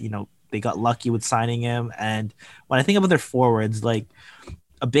guy that, they got lucky with signing him. And when I think about their forwards, like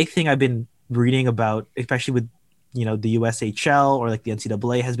a big thing I've been reading about, especially with, the USHL or like the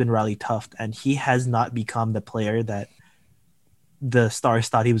NCAA, has been Riley Tuft. And he has not become the player that the Stars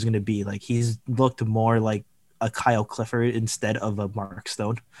thought he was going to be. Like he's looked more like a Kyle Clifford instead of a Mark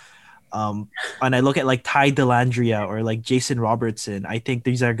Stone. And I look at like Ty Dellandrea or like Jason Robertson. I think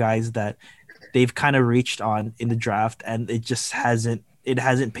these are guys that they've kind of reached on in the draft and it just hasn't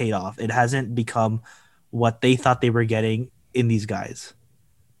paid off. It hasn't become what they thought they were getting in these guys.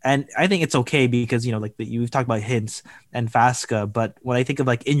 And I think it's okay because, we've talked about Hintz and Fasca, but when I think of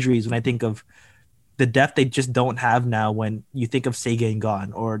like injuries, when I think of the depth they just don't have now, when you think of Seguin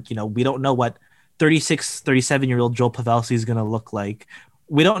gone, or, we don't know what 36, 37-year-old Joel Pavelski is going to look like.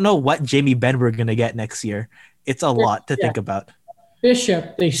 We don't know what Jamie Benn we're going to get next year. It's a lot to think about.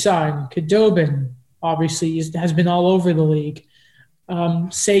 Bishop, they signed. Khudobin, obviously, has been all over the league.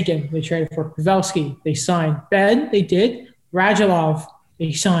 Seguin, they traded for. Pavelski, they signed. Ben, they did. Radulov,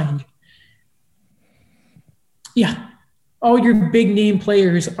 they signed. Yeah. All your big name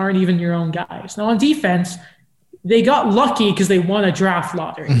players aren't even your own guys. Now on defense, they got lucky because they won a draft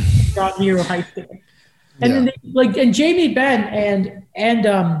lottery. Got Miro Heiskanen. And then and Jamie Benn and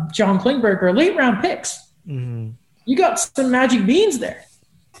John Klingberg are late round picks. Mm-hmm. You got some magic beans there.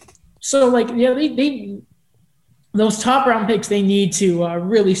 So they those top round picks, they need to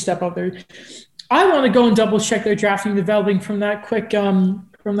really step up there. I want to go and double check their drafting developing from that quick from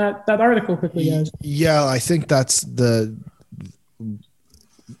that article quickly, guys. Yeah, I think that's what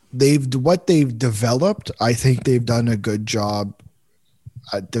they've developed. I think they've done a good job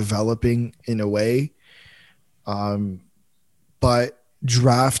at developing in a way. But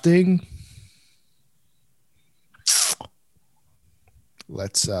drafting,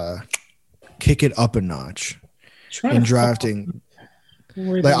 let's kick it up a notch in drafting.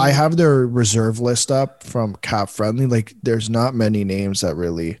 Like I have their reserve list up from Cap Friendly. Like there's not many names that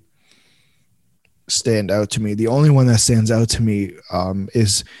really stand out to me. The only one that stands out to me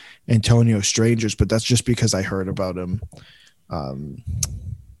is Antonio Strangers, but that's just because I heard about him.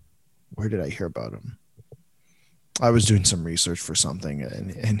 Where did I hear about him? I was doing some research for something,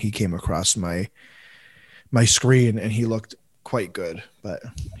 and he came across my screen, and he looked quite good, but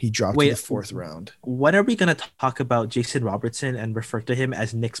he dropped to the 4th round. When are we going to talk about Jason Robertson and refer to him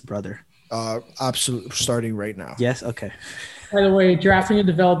as Nick's brother? Absolutely, starting right now. Yes, okay. By the way, drafting and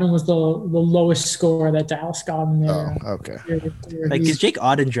development was the lowest score that Dallas got in there. Oh, okay. Like, is Jake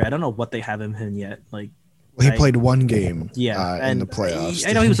Ottinger? I don't know what they have him in yet. Like, well, he played one game. Yeah, in the playoffs.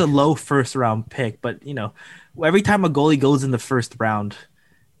 I know he was a low first-round pick, but every time a goalie goes in the first round,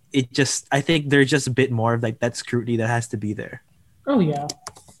 I think there's just a bit more of like that scrutiny that has to be there. Oh yeah.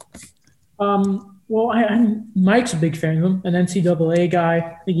 Well, Mike's a big fan of him, an NCAA guy.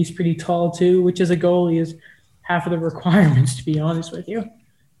 I think he's pretty tall too, which as a goalie is half of the requirements, to be honest with you.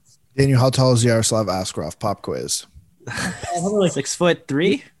 Daniel, how tall is Yaroslav Askarov? Pop quiz.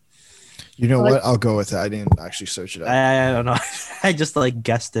 6'3". You know what? I'll go with it. I didn't actually search it up. I don't know. I just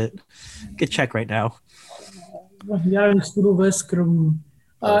guessed it. Good check right now.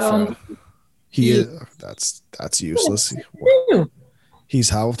 He is. That's useless. He's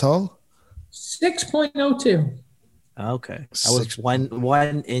how tall? 6.02. Okay, I was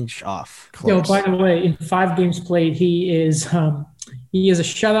one inch off. Close. Yo, by the way, in 5 games played, he is a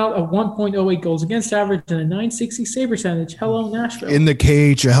shutout of 1.08 goals against average and a 960 save percentage. Hello, Nashville. In the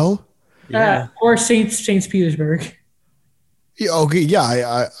KHL? Yeah, or Saint Petersburg. Yeah, okay,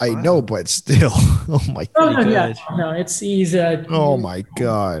 yeah, I know, but still, oh my god. No, he's oh my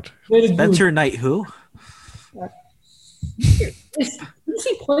god. Spencer Knight, who? Who does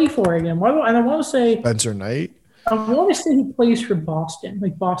he play for again? And I want to say Spencer Knight. I want to say he plays for Boston,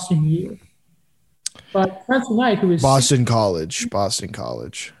 like Boston U. But Spencer Knight, who is Boston College.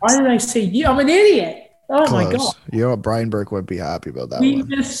 Why did I say you? I'm an idiot. Oh Close. My god. You know what? Brian Burke would be happy about that. We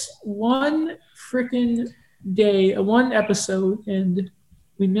miss one freaking day, one episode, and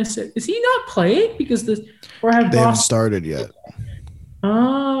we miss it. Is he not playing? Because they haven't started yet.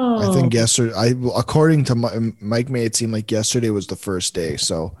 Oh, I think yesterday. According to Mike, made it seem like yesterday was the first day.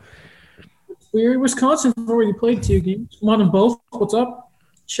 So we're in Wisconsin before he played 2 games. Won them both. What's up?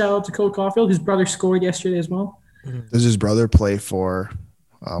 Shout out to Cole Caulfield. His brother scored yesterday as well. Does his brother play for?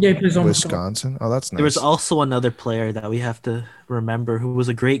 He plays on Wisconsin. Oh, that's nice. There was also another player that we have to remember who was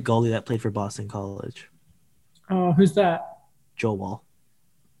a great goalie that played for Boston College. Who's that? Joe Wall.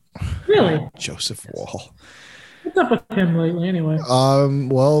 Really? Joseph Wall. What's up with him lately, anyway?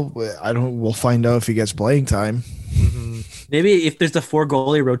 Well, we'll find out if he gets playing time. Mm-hmm. Maybe if there's a 4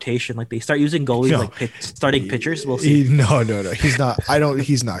 goalie rotation, like they start using goalies starting pitchers, we'll see. No. He's not.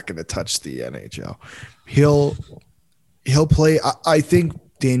 He's not going to touch the NHL. He'll play. I think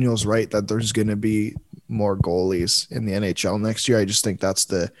Daniel's right that there's going to be more goalies in the NHL next year. I just think that's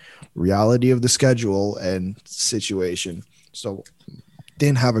the reality of the schedule and situation. So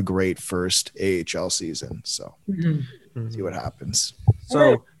didn't have a great first AHL season. So see what happens.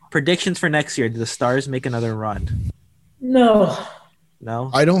 So predictions for next year. Do the Stars make another run? No.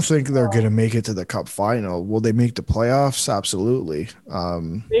 I don't think they're going to make it to the Cup final. Will they make the playoffs? Absolutely.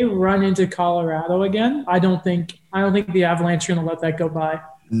 They run into Colorado again. I don't think the Avalanche are going to let that go by.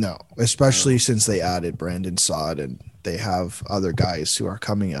 No, especially since they added Brandon Saad and they have other guys who are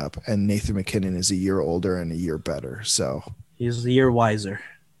coming up. And Nathan McKinnon is a year older and a year better. So he's a year wiser.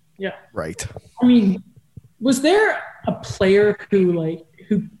 Yeah. Right. I mean, was there a player who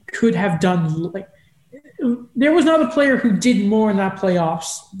could have done there was not a player who did more in that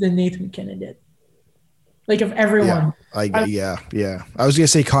playoffs than Nathan McKinnon did. Like of everyone. Yeah. I was gonna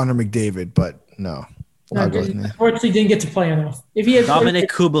say Connor McDavid, but no. Unfortunately, didn't get to play enough. If he had Dominic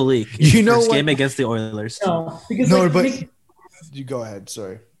Kubalik, first game against the Oilers. You go ahead.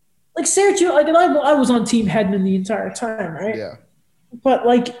 Sorry. Like Sergio, I was on Team Hedman the entire time, right? Yeah. But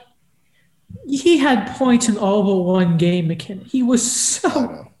he had points in all but one game. McKinnon, he was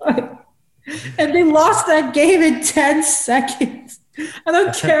so. And they lost that game in 10 seconds. I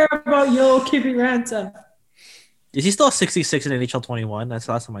don't care about Joakim Ranta. Is he still 66 in NHL 21? That's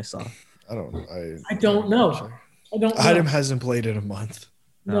the last time I saw. I don't know. I don't know. Adam hasn't played in a month.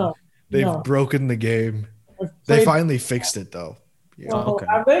 No. They've broken the game. They finally fixed it, though. Yeah. Okay.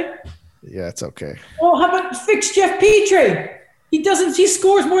 Have they? Yeah, it's okay. Well, how about fix Jeff Petrie? He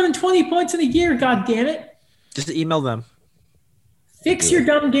scores more than 20 points in a year, god damn it. Just email them. Fix your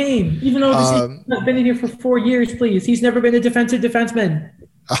dumb game. Even though he's not been in here for 4 years, please. He's never been a defensive defenseman.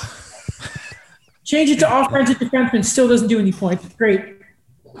 Change it to offensive defenseman. Still doesn't do any points. Great.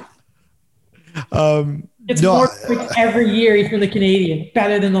 It's more points every year. He's been the Canadian.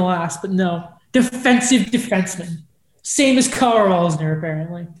 Better than the last, but no. defensive defenseman. Same as Carl Alsner,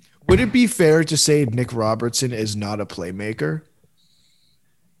 apparently. Would it be fair to say Nick Robertson is not a playmaker?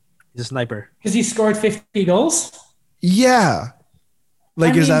 He's a sniper. Because he scored 50 goals? Yeah.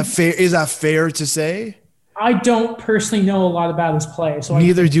 Like, I is mean- that fair? Is that fair to say? I don't personally know a lot about his play. So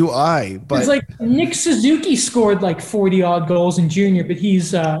Neither do I. But it's like Nick Suzuki scored like 40 odd goals in junior, but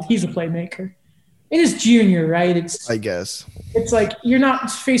he's a playmaker. It is junior, right? I guess It's like you're not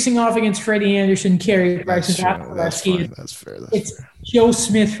facing off against Freddie Anderson, Carey Price, that's and true. That's Vasilevsky. fine. That's fair. That's It's fair. Joe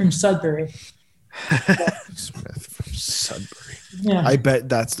Smith from Sudbury. Smith from Sudbury. Yeah. I bet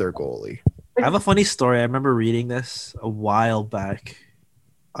that's their goalie. I have a funny story. I remember reading this a while back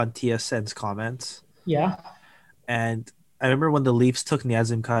on TSN's comments. Yeah. And I remember when the Leafs took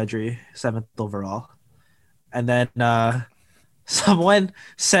Nazem Kadri 7th overall. And then someone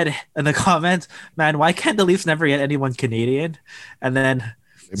said in the comments, man, why can't the Leafs never get anyone Canadian? And then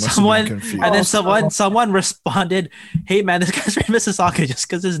They must have been confused. someone responded, hey man, this guy's from Mississauga just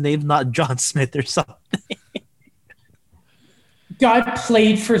because his name's not John Smith or something. Guy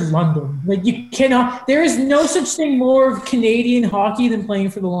played for London. Like you cannot. There is no such thing more of Canadian hockey than playing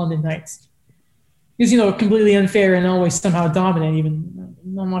for the London Knights. Because completely unfair and always somehow dominant. Even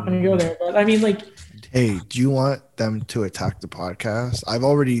I'm not going to go there, but I mean, like, Hey, do you want them to attack the podcast?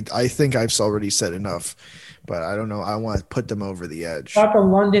 I think I've already said enough, but I don't know. I want to put them over the edge. about the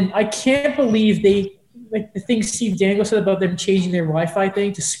London. I can't believe they like the thing Steve Dangle said about them changing their Wi-Fi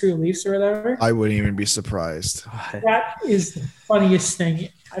thing to screw Leafs or whatever. I wouldn't even be surprised. That is the funniest thing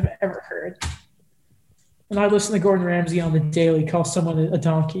I've ever heard. And I listen to Gordon Ramsay on the daily call someone a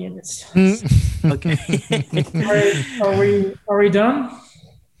donkey, and it's Okay. are we done?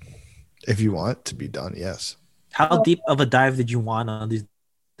 If you want to be done, yes. How deep of a dive did you want on these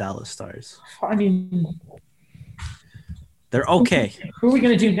Dallas Stars? I mean, They're okay. who are we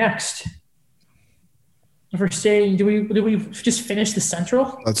gonna do next? If we're staying, do we just finish the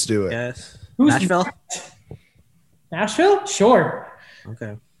Central? Let's do it. Yes. Who's Nashville? Nashville? Sure.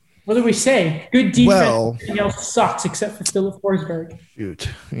 Okay. What do we say? Good defense. Well- Everything else sucks except for Philip Forsberg. Shoot.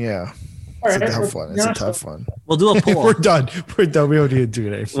 Yeah. All It's a right, tough one. It's a tough one. We'll do a poll. We're done. We're done. We don't need to do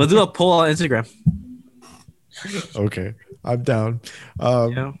it anymore. We'll do a poll on Instagram. Okay. I'm down.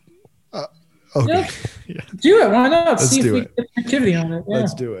 Yeah. Okay. Do it. Why not? Let's See if do we it. get activity on it. Yeah.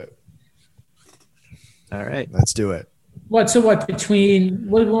 Let's do it. All right. Let's do it. What? So what? Between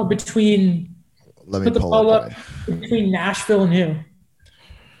what do we want between Let me put the pull poll up. up between Nashville and who?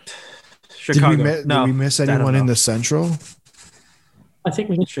 Chicago. Did we miss I don't anyone in know. the Central? I think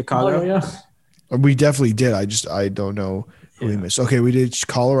we did Chicago? Yeah. We definitely did. I don't know who we Yeah. missed. Okay, we did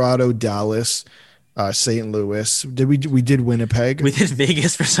Colorado, Dallas, St. Louis. We did Winnipeg. We did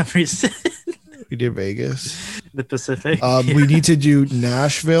Vegas for some reason. We did Vegas. The Pacific. We need to do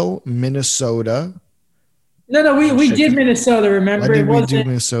Nashville, Minnesota. No, we did Chicago. Minnesota. Why Remember, did it we was do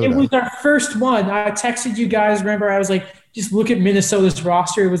Minnesota? It was our first one. I texted you guys. Remember, I was like, just look at Minnesota's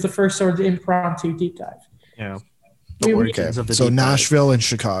roster. It was the first sort of impromptu deep dive. Yeah. We- we- Okay, Of the so deep dive. Nashville and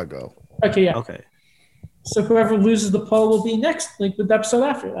Chicago. Okay, yeah. Okay. So whoever loses the poll will be next, like the episode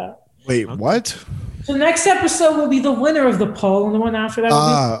after that. Wait, Okay. what? So the next episode will be the winner of the poll, and the one after that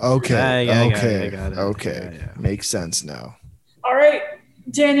will be. Okay. Yeah, I got it, okay. I got it. Okay. Yeah, yeah. Makes sense now. All right,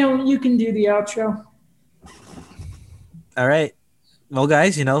 Daniel, you can do the outro. All right. Well,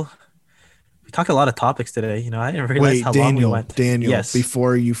 guys, we talked a lot of topics today. I didn't realize Wait, how long we Daniel, went. Daniel, Yes.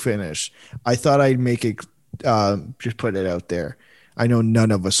 before you finish, I thought I'd make it, just put it out there. I know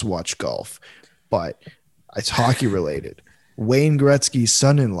none of us watch golf, but it's hockey related. Wayne Gretzky's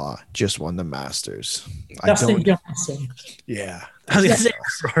son-in-law just won the Masters. Dustin Johnson. Yeah. I was gonna say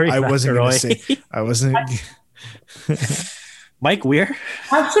Rory I wasn't going to McIlroy. say, I wasn't. Mike Weir.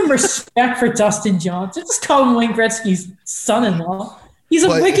 Have some respect for Dustin Johnson. Just call him Wayne Gretzky's son-in-law. He's a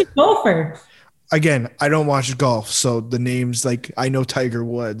But- wicked golfer. Again, I don't watch golf, so the names, like, I know Tiger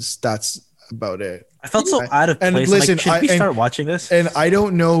Woods. That's about it. I felt so out of And place. listen, should we and- start watching this? And I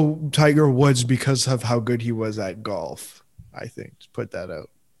don't know Tiger Woods because of how good he was at golf. I think. Just put that out.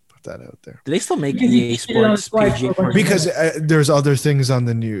 Put that out there. Do they still make Because he EA cheated on Sports his wife PGA for a bunch Tour? of Because there's other things on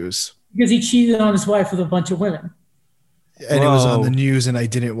the news. Because he cheated on his wife with a bunch of women. And it was on Whoa. the news and I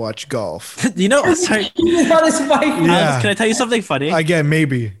didn't watch golf. Sorry. He cheated on his wife. Yeah. Alex, can I tell you something funny? Again,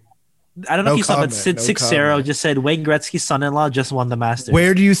 maybe. I don't know No if you saw, but comment, Sid no 60 comment. just said Wayne Gretzky's son-in-law just won the Masters.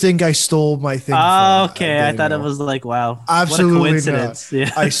 Where do you think I stole my thing Oh, from? okay. I didn't thought it know. was like, wow. Absolutely What a coincidence.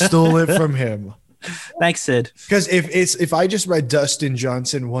 Yeah. I stole it from him. Thanks, Sid. Because if I just read Dustin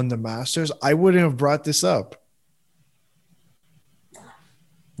Johnson won the Masters, I wouldn't have brought this up.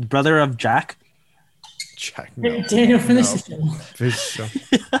 Brother of Jack. Jack, no. Daniel, finish No. the show.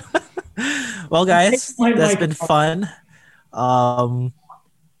 Fish- Well, guys, that's been fun.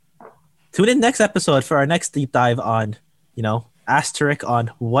 Tune in next episode for our next deep dive on, asterisk on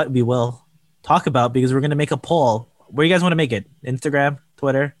what we will talk about, because we're going to make a poll. Where you guys want to make it? Instagram,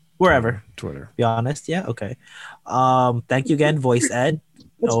 Twitter, wherever. Twitter. Be honest. Yeah. Okay. Thank you again, Voice Ed.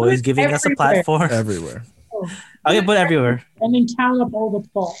 Always giving us a platform. Everywhere. Okay, put everywhere. And then count up all the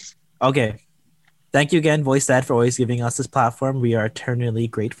polls. Okay. Thank you again, Voice Ed, for always giving us this platform. We are eternally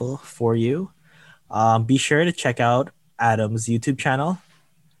grateful for you. Be sure to check out Adam's YouTube channel.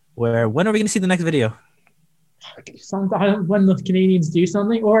 When are we going to see the next video? Sometime when the Canadians do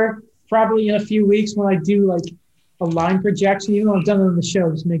something, or probably in a few weeks when I do like a line projection. Even though I've done it on the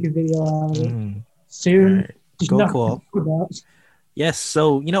show, just make a video out of it soon. Right. Cool. Yes.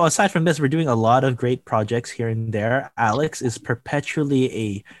 So, aside from this, we're doing a lot of great projects here and there. Alex is perpetually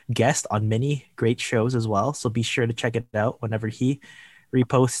a guest on many great shows as well. So be sure to check it out whenever he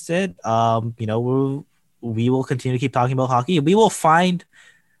reposts it. We will continue to keep talking about hockey. We will find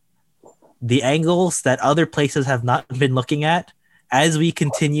the angles that other places have not been looking at as we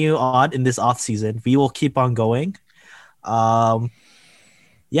continue on in this off season. We will keep on going.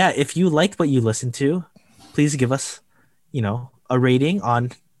 If you liked what you listened to, please give us, a rating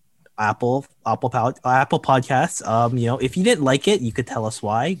on Apple Podcasts. If you didn't like it, you could tell us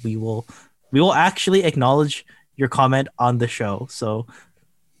why. We will actually acknowledge your comment on the show. So,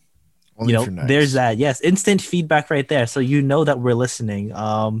 there's that. Yes, instant feedback right there. So that we're listening.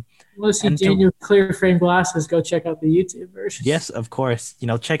 Want to see Daniel clear frame glasses? Go check out the YouTube version. Yes, of course.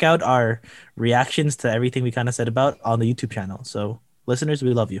 Check out our reactions to everything we kind of said about on the YouTube channel. So, listeners,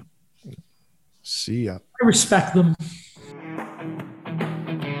 we love you. See ya. I respect them.